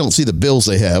has. We don't see the bills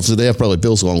they have. So they have probably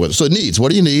bills along with it. So needs, what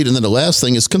do you need? And then the last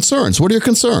thing is concerns. What are your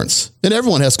concerns? And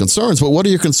everyone has concerns, but what are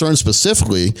your concerns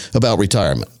specifically about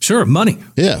retirement? Sure. Money.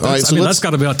 Yeah. All right. That's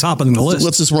got to be on top of the list.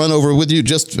 Let's just run over with you.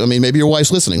 Maybe your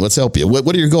wife's listening. Let's help you.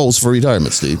 What are your goals for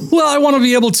retirement, Steve? Well, I want to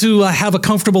be able to have a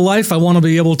comfortable life. I want to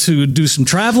be able to do some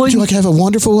traveling. Would you like to have a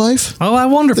wonderful life? Oh, a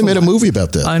wonderful. They made a movie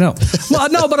about that. I know.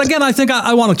 Well, no, but again, I think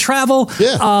I want to travel.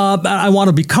 Yeah. I want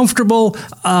to be comfortable.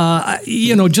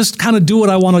 Just kind of do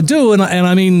what I want to do. And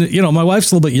I mean, my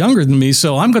wife's a little bit younger than me,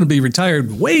 so I'm going to be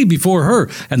retired way before her,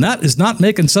 and that is not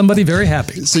making somebody very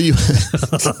happy. So you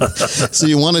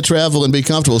want to travel and be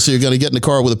comfortable. So you're going to get in the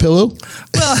car with a pillow?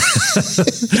 Well,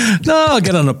 no, I'll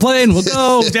get on a plane. We'll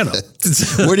go.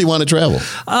 Where do you want to travel?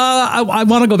 I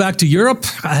want to go back to Europe.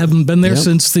 I haven't been there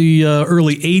since the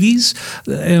early '80s,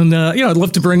 and I'd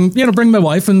love to bring my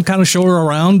wife and kind of show her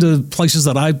around places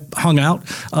that I hung out.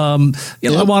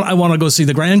 I want to go see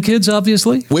the grandkids,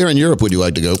 obviously. Where in Europe would you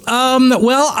like to go?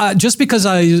 Just because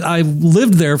I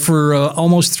lived there for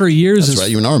almost 3 years. That's right.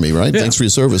 You're in the Army, right? Yeah. Thanks for your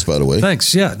service, by the way.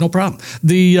 Thanks. Yeah, no problem.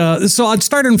 So I'd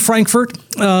start in Frankfurt,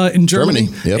 in Germany.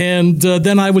 Yep. And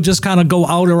then I would just kind of go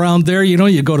out around there.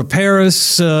 You go to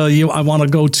Paris. I want to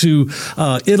go to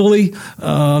Italy.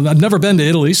 I've never been to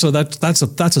Italy, so that's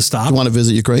a stop. You want to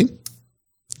visit Ukraine?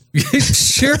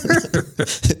 Sure.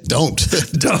 Don't.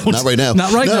 Not right now.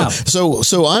 Not right now.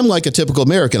 So I'm like a typical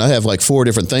American. I have like 4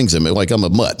 different things in me. Like I'm a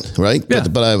mutt, right? Yeah.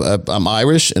 But I'm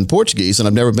Irish and Portuguese, and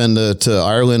I've never been to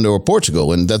Ireland or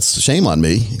Portugal, and that's shame on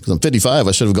me because I'm 55.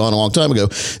 I should have gone a long time ago.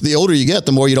 The older you get,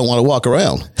 the more you don't want to walk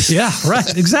around. Yeah,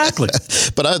 right. Exactly.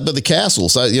 But the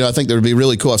castles, I think they would be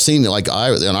really cool. I've seen like in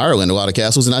Ireland a lot of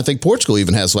castles, and I think Portugal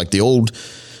even has like the old.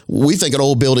 We think an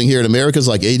old building here in America is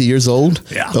like 80 years old.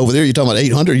 Yeah. Over there, you're talking about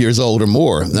 800 years old or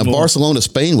more. Now, Barcelona,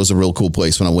 Spain was a real cool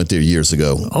place when I went there years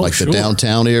ago. The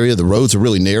downtown area, the roads are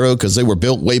really narrow because they were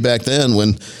built way back then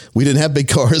when we didn't have big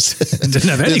cars. Didn't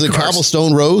have any cars.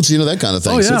 Cobblestone roads, that kind of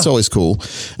thing. Oh, yeah. So it's always cool.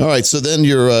 All right. So then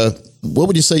what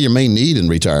would you say your main need in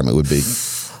retirement would be?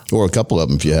 Or a couple of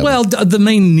them if you have. Well, the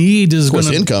main need is going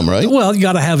to income, right? Well, you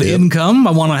got to have income.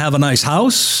 I want to have a nice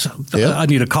house. Yeah. I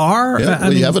need a car. Yeah.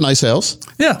 You have a nice house.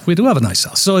 Yeah, we do have a nice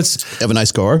house. So it's have a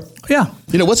nice car. Yeah.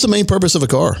 What's the main purpose of a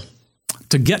car?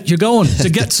 To get you going, to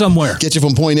get somewhere. Get you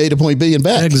from point A to point B and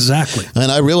back. Exactly.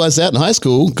 And I realized that in high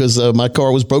school because my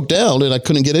car was broke down and I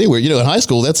couldn't get anywhere. In high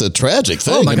school, that's a tragic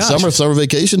thing. Oh, my gosh. Summer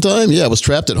vacation time, I was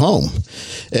trapped at home.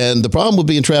 And the problem with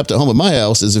being trapped at home at my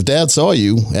house is if Dad saw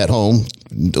you at home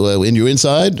and you're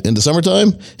inside in the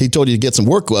summertime, he told you to get some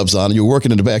work gloves on and you were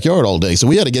working in the backyard all day. So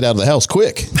we had to get out of the house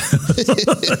quick.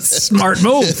 Smart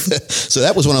move. So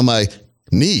that was one of my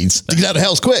needs to get out of the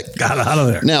house quick. Got out of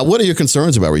there. Now, what are your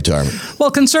concerns about retirement?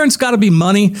 Well, concerns got to be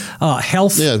money,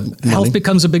 health. Yeah, money. Health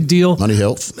becomes a big deal. Money,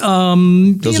 health.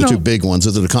 Those are two big ones.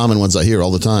 Those are the common ones I hear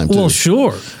all the time, too. Well,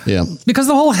 sure. Yeah. Because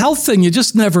the whole health thing, you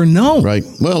just never know. Right.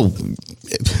 Well,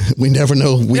 we never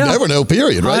know. We never know,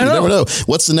 period, right? You never know.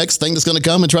 What's the next thing that's going to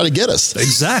come and try to get us?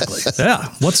 Exactly.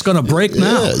 Yeah. What's going to break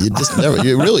now? Yeah, you just never,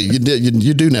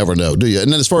 you do never know, do you?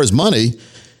 And then as far as money,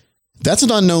 that's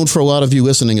an unknown for a lot of you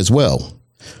listening as well.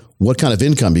 What kind of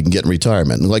income you can get in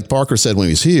retirement. And like Parker said when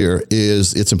he was here,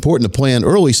 is it's important to plan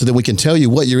early so that we can tell you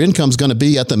what your income is going to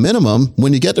be at the minimum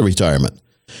when you get to retirement.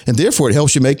 And therefore, it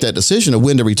helps you make that decision of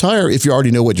when to retire if you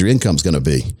already know what your income is going to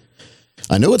be.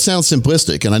 I know it sounds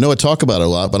simplistic, and I know I talk about it a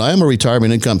lot, but I am a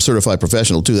retirement income certified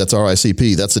professional, too. That's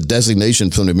RICP. That's a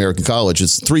designation from the American College.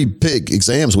 It's 3 big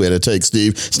exams we had to take,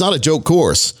 Steve. It's not a joke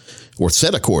course or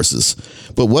set of courses.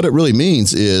 But what it really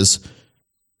means is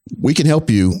we can help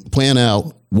you plan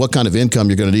out what kind of income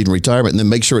you're going to need in retirement and then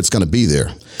make sure it's going to be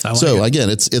there. Again,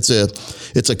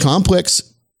 it's a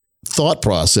complex thought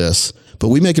process, but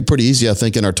we make it pretty easy, I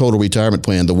think, in our total retirement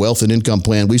plan, the wealth and income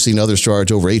plan. We've seen others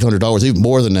charge over $800, even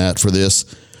more than that for this.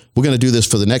 We're going to do this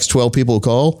for the next 12 people who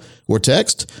call or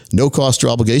text. No cost or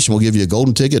obligation. We'll give you a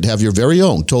golden ticket, have your very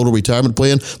own total retirement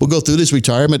plan. We'll go through this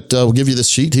retirement. We'll give you this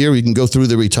sheet here. You can go through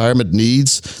the retirement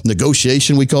needs,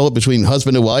 negotiation, we call it, between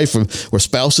husband and wife or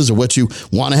spouses, or what you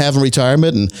want to have in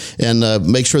retirement, and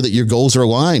make sure that your goals are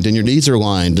aligned and your needs are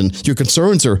aligned and your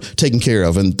concerns are taken care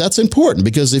of. And that's important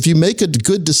because if you make a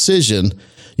good decision,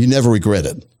 you never regret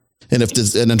it. And if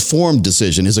an informed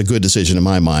decision is a good decision in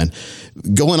my mind,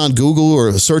 going on Google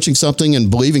or searching something and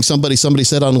believing somebody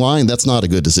said online, that's not a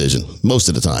good decision most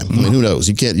of the time. I mean, who knows?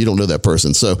 You don't know that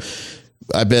person. So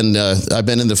I've been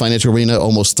in the financial arena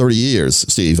almost 30 years,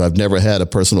 Steve. I've never had a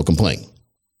personal complaint.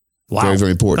 Wow. Very,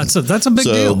 very important. That's a big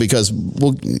deal. Because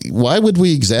why would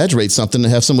we exaggerate something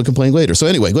and have someone complain later? So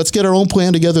anyway, let's get our own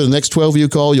plan together. The next 12 you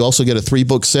call, you also get a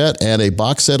 3-book set and a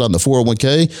box set on the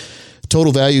 401k.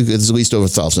 Total value is at least over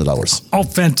 $1,000. Oh,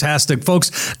 fantastic,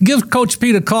 folks. Give Coach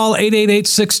Pete a call,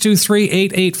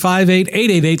 888-623-8858,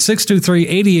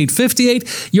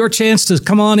 888-623-8858. Your chance to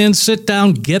come on in, sit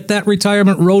down, get that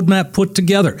retirement roadmap put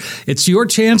together. It's your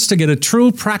chance to get a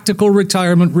true practical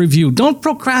retirement review. Don't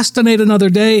procrastinate another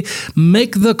day.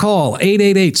 Make the call,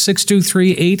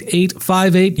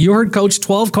 888-623-8858. You heard Coach,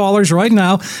 12 callers right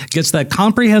now gets that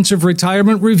comprehensive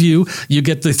retirement review. You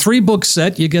get the 3-book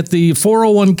set. You get the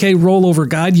 401k rollover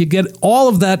guide. You get all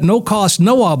of that, no cost,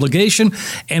 no obligation,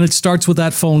 and it starts with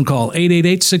that phone call,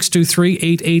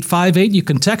 888-623-8858. You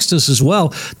can text us as well.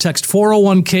 Text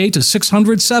 401k to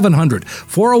 600-700.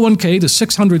 401k to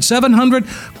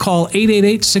 600-700. Call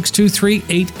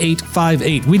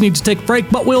 888-623-8858. We need to take a break,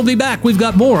 but we'll be back. We've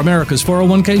got more America's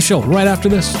 401k Show right after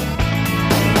this.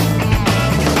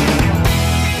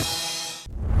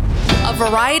 A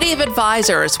variety of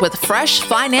advisors with fresh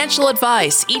financial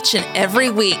advice each and every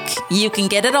week. You can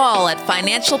get it all at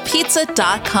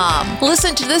financialpizza.com.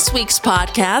 Listen to this week's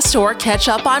podcast or catch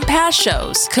up on past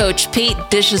shows. Coach Pete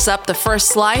dishes up the first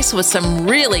slice with some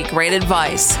really great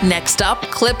advice. Next up,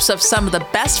 clips of some of the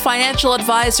best financial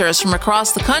advisors from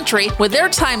across the country with their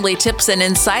timely tips and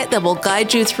insight that will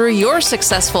guide you through your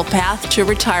successful path to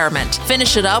retirement.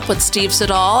 Finish it up with Steve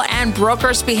Siddall and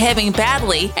brokers behaving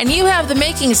badly, and you have the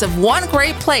makings of one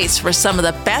great place for some of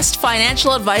the best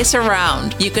financial advice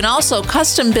around. You can also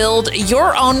custom build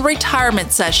your own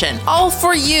retirement session, all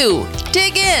for you.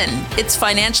 Dig in. It's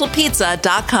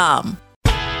financialpizza.com.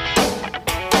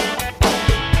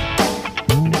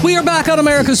 We are back on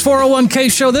America's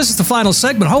 401k Show. This is the final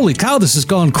segment. Holy cow, this has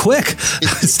gone quick.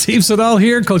 Steve Siddall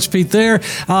here, Coach Pete there.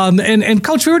 And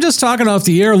Coach, we were just talking off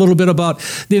the air a little bit about,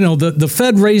 the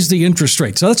Fed raised the interest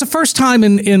rate. So that's the first time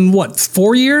in what,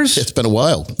 4 years? It's been a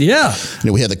while. Yeah.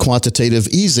 We had the quantitative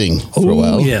easing for a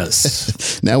while.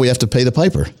 Yes. Now we have to pay the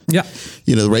piper. Yeah.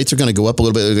 The rates are going to go up a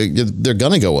little bit. They're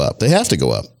going to go up. They have to go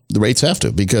up. The rates have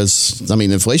to because,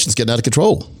 inflation's getting out of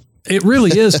control. It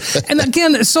really is. And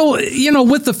again, so,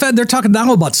 with the Fed, they're talking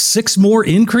now about 6 more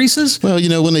increases. Well,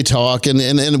 when they talk and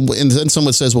then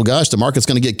someone says, well, gosh, the market's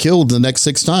going to get killed in the next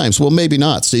 6 times. Well, maybe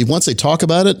not, Steve. Once they talk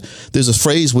about it, there's a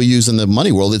phrase we use in the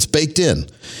money world. It's baked in.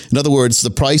 In other words,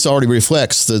 the price already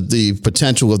reflects the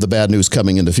potential of the bad news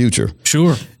coming in the future.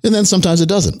 Sure. And then sometimes it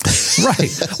doesn't. Right.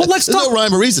 Well, let's There's no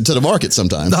rhyme or reason to the market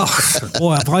sometimes. Oh,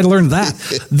 boy, if I learned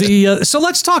that. So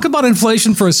let's talk about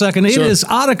inflation for a second. It is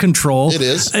out of control. It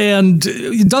is. And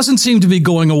it doesn't seem to be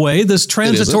going away. This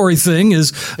transitory thing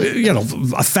is,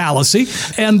 a fallacy.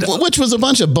 And which was a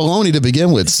bunch of baloney to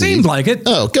begin with, Steve. Seemed like it.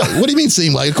 Oh, God. What do you mean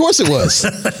seemed like? Of course it was.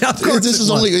 Of course this is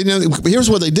only, here's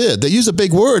what they did. They use a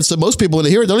big word, so most people when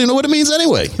they hear it don't even know what it means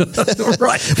anyway.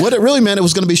 Right. What it really meant, it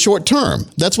was going to be short term.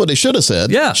 That's what they should have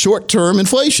said. Yeah. Short term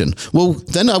inflation. Well,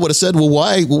 then I would have said, well,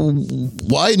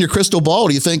 why in your crystal ball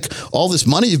do you think all this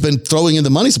money you've been throwing in the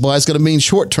money supply is going to mean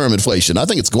short term inflation? I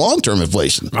think it's long term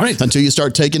inflation. Right. Until you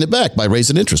start taking it back by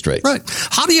raising interest rates. Right.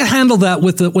 How do you handle that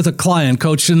with a client,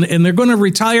 Coach? And they're going to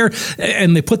retire,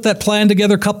 and they put that plan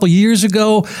together a couple of years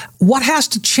ago. What has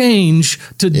to change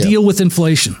to deal with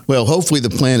inflation? Well, hopefully the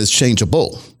plan is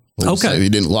changeable. Okay. So you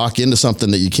didn't lock into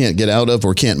something that you can't get out of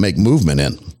or can't make movement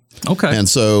in. Okay. And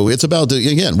so it's about,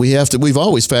 again, we've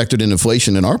always factored in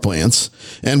inflation in our plans,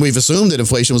 and we've assumed that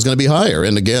inflation was going to be higher.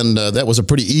 And again, that was a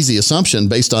pretty easy assumption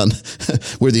based on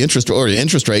where the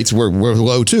interest rates were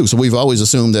low too. So we've always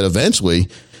assumed that eventually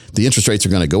the interest rates are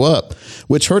going to go up,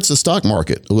 which hurts the stock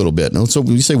market a little bit. And so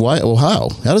you say, why? Well, how?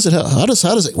 How does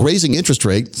it raising interest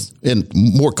rates and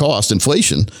more cost,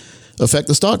 inflation, affect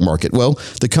the stock market? Well,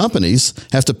 the companies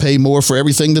have to pay more for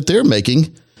everything that they're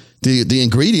making, the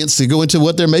ingredients to go into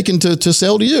what they're making to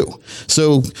sell to you.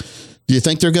 So do you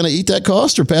think they're going to eat that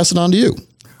cost or pass it on to you?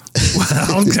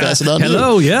 Well, okay. Pass it on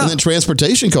Hello, to you. yeah. And then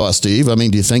transportation costs, Steve. I mean,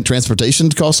 do you think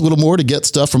transportation costs a little more to get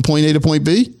stuff from point A to point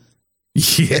B?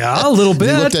 Yeah, a little bit.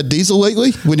 You looked at diesel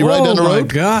lately when you ride down the road? Oh, my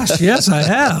gosh. Yes, I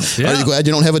have. Yeah. Are you glad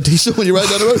you don't have a diesel when you ride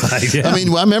down the road? Yeah. I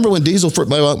mean, I remember when diesel,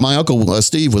 my uncle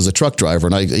Steve was a truck driver,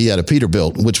 and he had a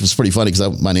Peterbilt, which was pretty funny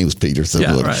because my name was Peter. So,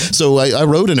 right. So I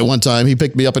rode in it one time. He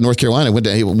picked me up in North Carolina.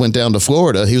 He went down to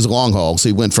Florida. He was a long haul. So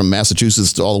he went from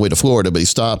Massachusetts all the way to Florida, but he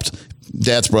stopped.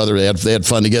 Dad's brother, they had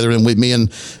fun together, and me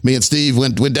and Steve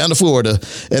went down to Florida,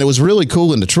 and it was really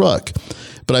cool in the truck.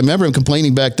 But I remember him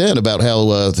complaining back then about how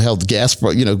the gas,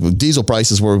 diesel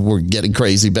prices were getting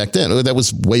crazy back then. That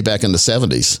was way back in the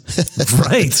 70s.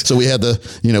 Right. So we had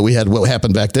we had what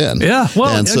happened back then. Yeah. Well,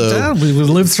 and we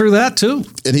lived through that too.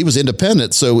 And he was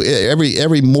independent. So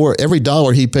every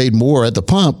dollar he paid more at the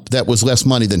pump, that was less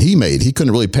money than he made. He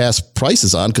couldn't really pass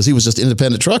prices on because he was just an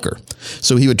independent trucker.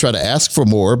 So he would try to ask for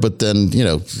more, but then,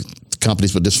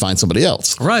 companies would just find somebody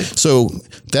else. Right. So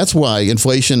that's why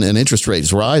inflation and interest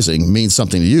rates rising means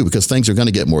something to you, because things are going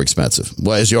to get more expensive.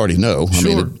 Well, as you already know.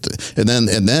 Sure. I mean,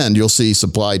 and then you'll see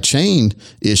supply chain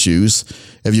issues.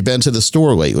 Have you been to the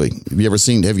store lately? Have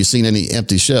you seen any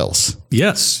empty shelves?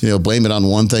 Yes. Blame it on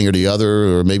one thing or the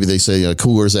other, or maybe they say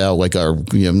cooler's out, like our,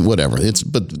 whatever.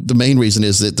 But the main reason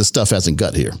is that the stuff hasn't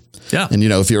got here. Yeah. And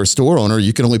if you're a store owner,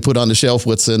 you can only put on the shelf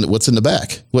what's in the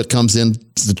back, what comes in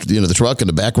the truck and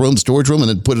the back room, the storage room, and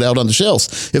then put it out on the shelves.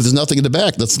 If there's nothing in the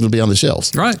back, that's going to be on the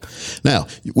shelves. Right. Now,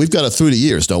 we've got it through the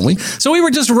years, don't we? So we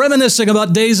were just reminiscing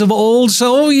about days of old.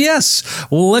 So yes,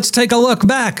 let's take a look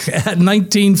back at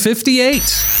 1958.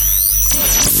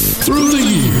 Through the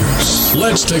years,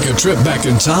 let's take a trip back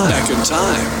in time.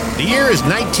 The year is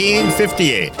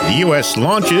 1958. The U.S.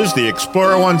 launches the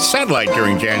Explorer 1 satellite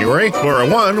during January. Explorer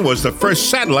 1 was the first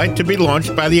satellite to be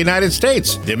launched by the United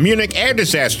States. The Munich air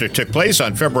disaster took place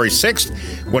on February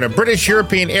 6th when a British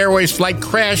European Airways flight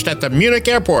crashed at the Munich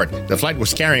airport. The flight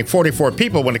was carrying 44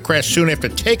 people when it crashed soon after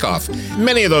takeoff.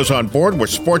 Many of those on board were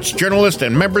sports journalists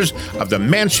and members of the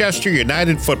Manchester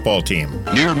United football team.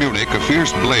 Near Munich, a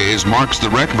fierce blaze marks the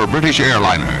wreck of a British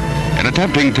airliner. In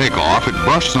attempting takeoff, it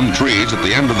brushed some trees at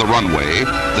the end of the runway,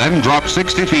 then dropped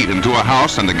 60 feet into a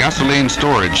house and a gasoline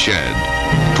storage shed.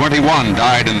 21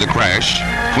 died in the crash.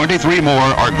 23 more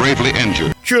are gravely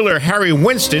injured. Jeweler Harry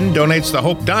Winston donates the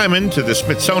Hope Diamond to the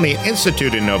Smithsonian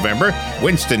Institute in November.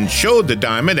 Winston showed the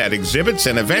diamond at exhibits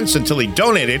and events until he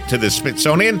donated it to the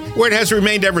Smithsonian, where it has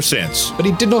remained ever since. But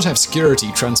he did not have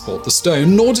security transport the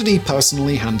stone, nor did he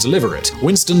personally hand-deliver it.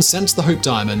 Winston sent the Hope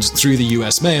Diamond through the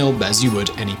US mail, as you would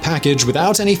any package,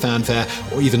 without any fanfare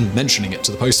or even mentioning it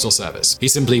to the Postal Service. He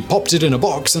simply popped it in a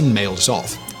box and mailed it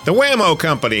off. The Wham-O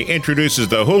Company introduces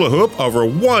the hula hoop. Over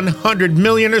 100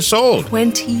 million are sold.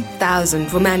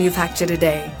 20,000 were manufactured a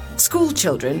day. school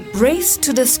children race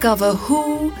to discover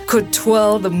who could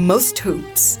twirl the most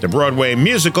hoops. The Broadway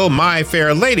musical My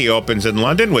Fair Lady opens in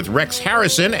London with Rex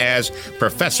Harrison as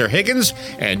Professor Higgins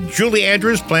and Julie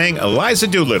Andrews playing Eliza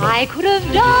Doolittle. I could have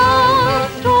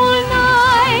danced all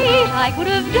night. I could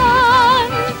have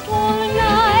danced all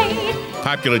night.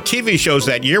 Popular TV shows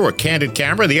that year were Candid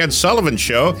Camera, The Ed Sullivan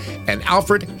Show, and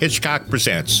Alfred Hitchcock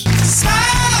Presents.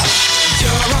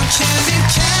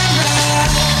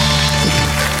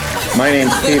 My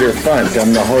name's Peter Funt.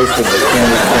 I'm the host of the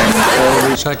Candid Camera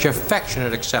Show. Such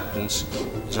affectionate acceptance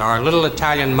is our little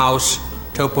Italian mouse,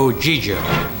 Topo Gigio.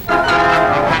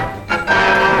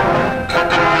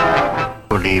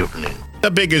 Good evening.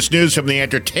 The biggest news from the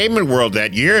entertainment world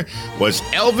that year was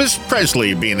Elvis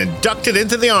Presley being inducted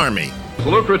into the Army. His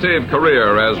lucrative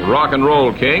career as rock and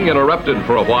roll king interrupted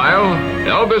for a while.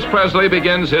 Elvis Presley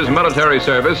begins his military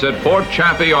service at Fort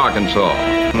Chaffee, Arkansas.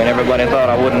 I mean, everybody thought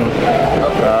I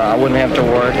wouldn't have to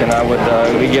work and I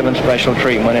would be given special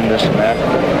treatment and this and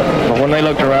that. But when they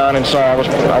looked around and saw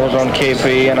I was on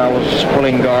KP and I was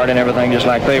pulling guard and everything just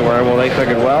like they were, well, they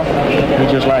figured, well,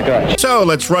 he's just like us. So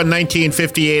let's run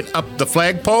 1958 up the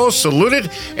flagpole, salute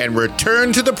it, and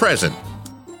return to the present.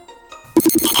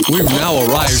 We've now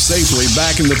arrived safely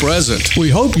back in the present. We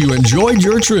hope you enjoyed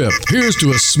your trip. Here's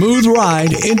to a smooth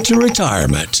ride into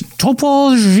retirement. Topo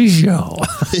Gigio.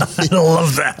 I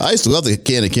love that. I used to love the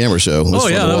Candid Camera Show. Oh,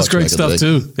 yeah, that was great stuff,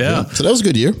 too. Yeah. So that was a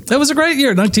good year. That was a great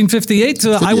year. 1958,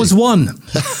 I was one.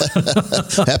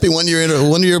 Happy one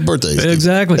year birthday.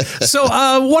 Exactly. So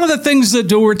one of the things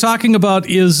that we're talking about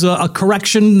is a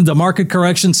correction. The market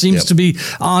correction seems to be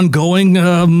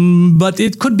ongoing, but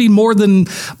it could be more than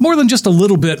just a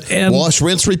little bit. And wash,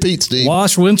 rinse, repeat, Steve.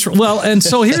 Wash, rinse. Well, and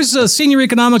so here's senior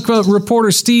economic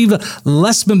reporter Steve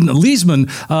Leisman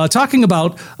talking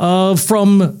about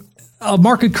from a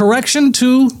market correction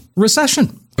to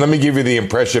recession. Let me give you the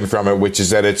impression from it, which is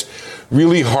that it's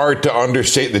really hard to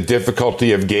understate the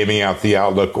difficulty of gaming out the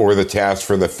outlook or the task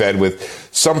for the Fed, with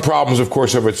some problems, of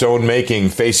course, of its own making,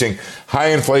 facing high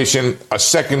inflation, a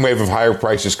second wave of higher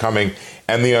prices coming,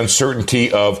 and the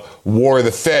uncertainty of war.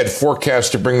 The Fed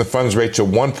forecast to bring the funds rate to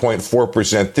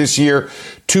 1.4% this year,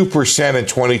 2% in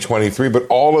 2023. But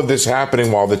all of this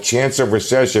happening while the chance of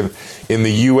recession in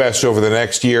the U.S. over the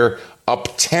next year up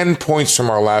 10 points from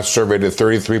our last survey to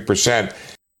 33%.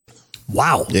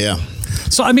 Wow. Yeah.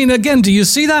 So, I mean, again, do you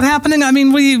see that happening? I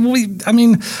mean,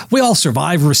 we all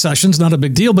survive recessions, not a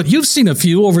big deal, but you've seen a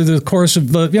few over the course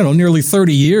of, nearly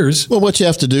 30 years. Well, what you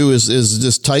have to do is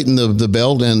just tighten the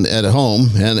belt and at home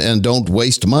and don't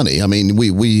waste money. I mean,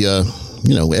 we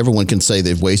everyone can say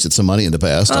they've wasted some money in the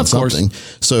past on something.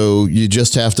 So you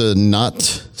just have to not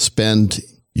spend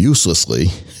uselessly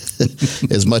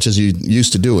as much as you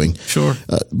used to doing. Sure.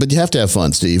 But you have to have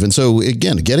fun, Steve. And so,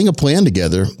 again, getting a plan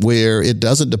together where it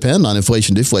doesn't depend on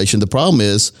inflation, deflation. The problem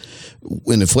is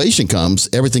when inflation comes,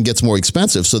 everything gets more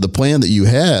expensive. So the plan that you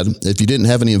had, if you didn't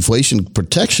have any inflation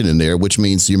protection in there, which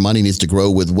means your money needs to grow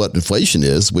with what inflation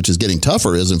is, which is getting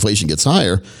tougher as inflation gets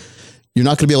higher, you're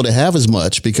not going to be able to have as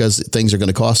much because things are going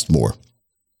to cost more.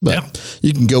 But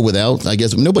you can go without. I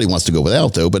guess nobody wants to go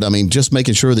without, though. But, I mean, just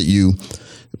making sure that you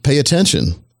pay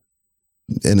attention.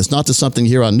 And it's not just something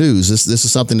here on news. This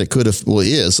is something that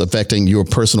is affecting your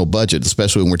personal budget,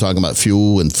 especially when we're talking about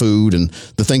fuel and food and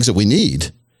the things that we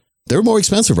need. They're more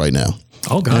expensive right now.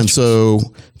 Oh, gosh. And so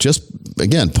just,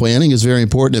 again, planning is very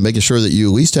important and making sure that you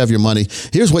at least have your money.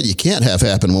 Here's what you can't have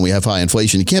happen when we have high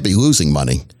inflation. You can't be losing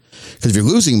money. Because if you're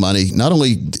losing money, not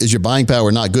only is your buying power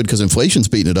not good because inflation's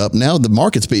beating it up, now the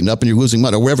market's beating up and you're losing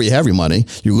money. Or wherever you have your money,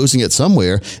 you're losing it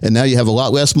somewhere. And now you have a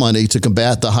lot less money to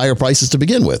combat the higher prices to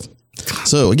begin with.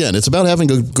 So, again, it's about having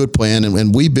a good plan,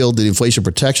 and we build the inflation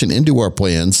protection into our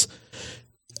plans.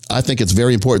 I think it's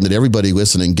very important that everybody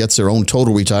listening gets their own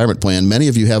total retirement plan. Many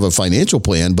of you have a financial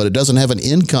plan, but it doesn't have an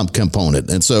income component.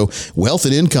 And so wealth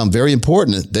and income, very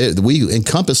important. We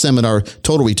encompass them in our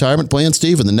total retirement plan,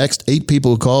 Steve. And the next 8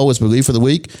 people who call as Believe for the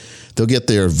Week, they'll get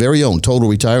their very own total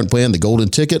retirement plan, the golden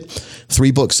ticket,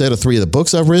 3-book set of 3 of the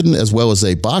books I've written, as well as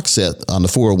a box set on the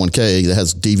 401k that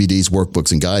has DVDs,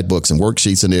 workbooks, and guidebooks and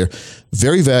worksheets in there.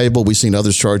 Very valuable. We've seen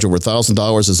others charge over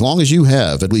 $1,000. As long as you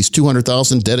have at least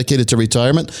 $200,000 dedicated to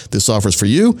retirement, this offers for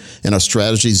you, and our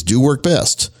strategies do work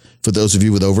best for those of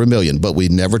you with over $1 million. But we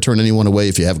never turn anyone away.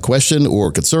 If you have a question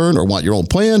or concern or want your own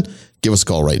plan, Give us a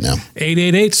call right now.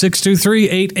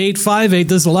 888-623-8858.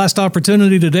 This is the last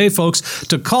opportunity today, folks,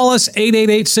 to call us.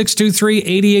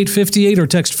 888-623-8858 or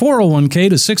text 401k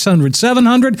to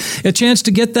 600-700. A chance to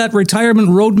get that retirement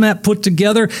roadmap put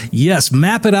together. Yes,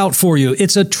 map it out for you.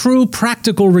 It's a true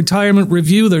practical retirement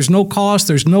review. There's no cost.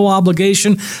 There's no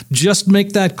obligation. Just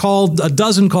make that call. A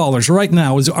dozen callers right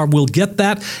now will get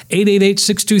that.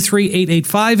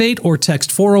 888-623-8858 or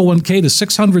text 401k to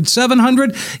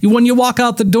 600-700. When you walk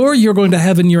out the door, you're going to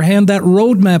have in your hand that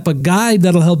roadmap, a guide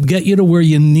that'll help get you to where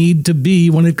you need to be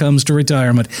when it comes to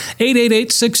retirement.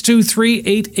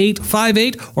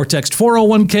 888-623-8858 or text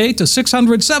 401k to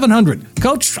 600-700.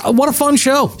 Coach, what a fun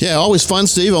show. Yeah, always fun,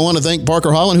 Steve. I want to thank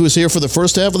Parker Holland, who was here for the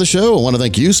first half of the show. I want to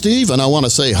thank you, Steve, and I want to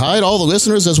say hi to all the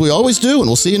listeners as we always do, and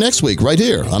we'll see you next week right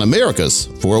here on America's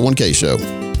 401k Show.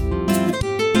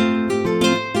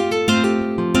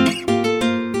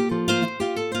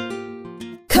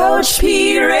 Coach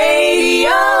P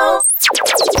Radio.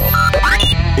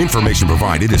 Information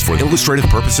provided is for illustrative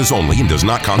purposes only and does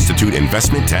not constitute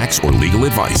investment, tax, or legal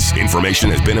advice. Information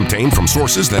has been obtained from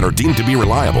sources that are deemed to be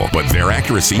reliable, but their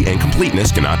accuracy and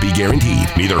completeness cannot be guaranteed.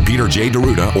 Neither Peter J.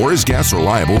 D'Arruda or his guests are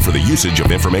liable for the usage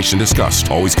of information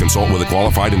discussed. Always consult with a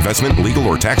qualified investment, legal,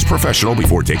 or tax professional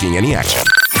before taking any action.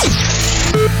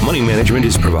 Money management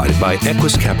is provided by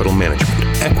Equus Capital Management.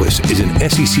 Equus is an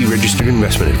SEC-registered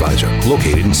investment advisor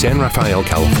located in San Rafael,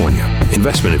 California.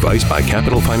 Investment advice by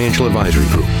Capital Financial Advisory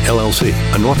Group, LLC,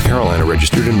 a North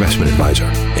Carolina-registered investment advisor.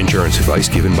 Insurance advice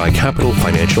given by Capital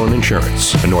Financial and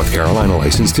Insurance, a North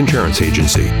Carolina-licensed insurance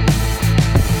agency.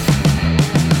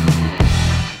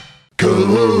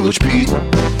 Coach Pete.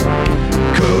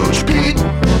 Coach Pete.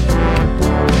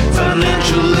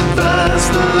 Financial advice,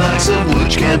 the likes of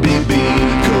which can be beat.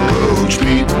 Coach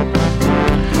Pete.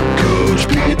 Coach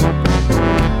Pete.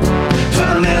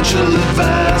 Financial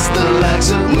advice, the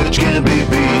likes of which can be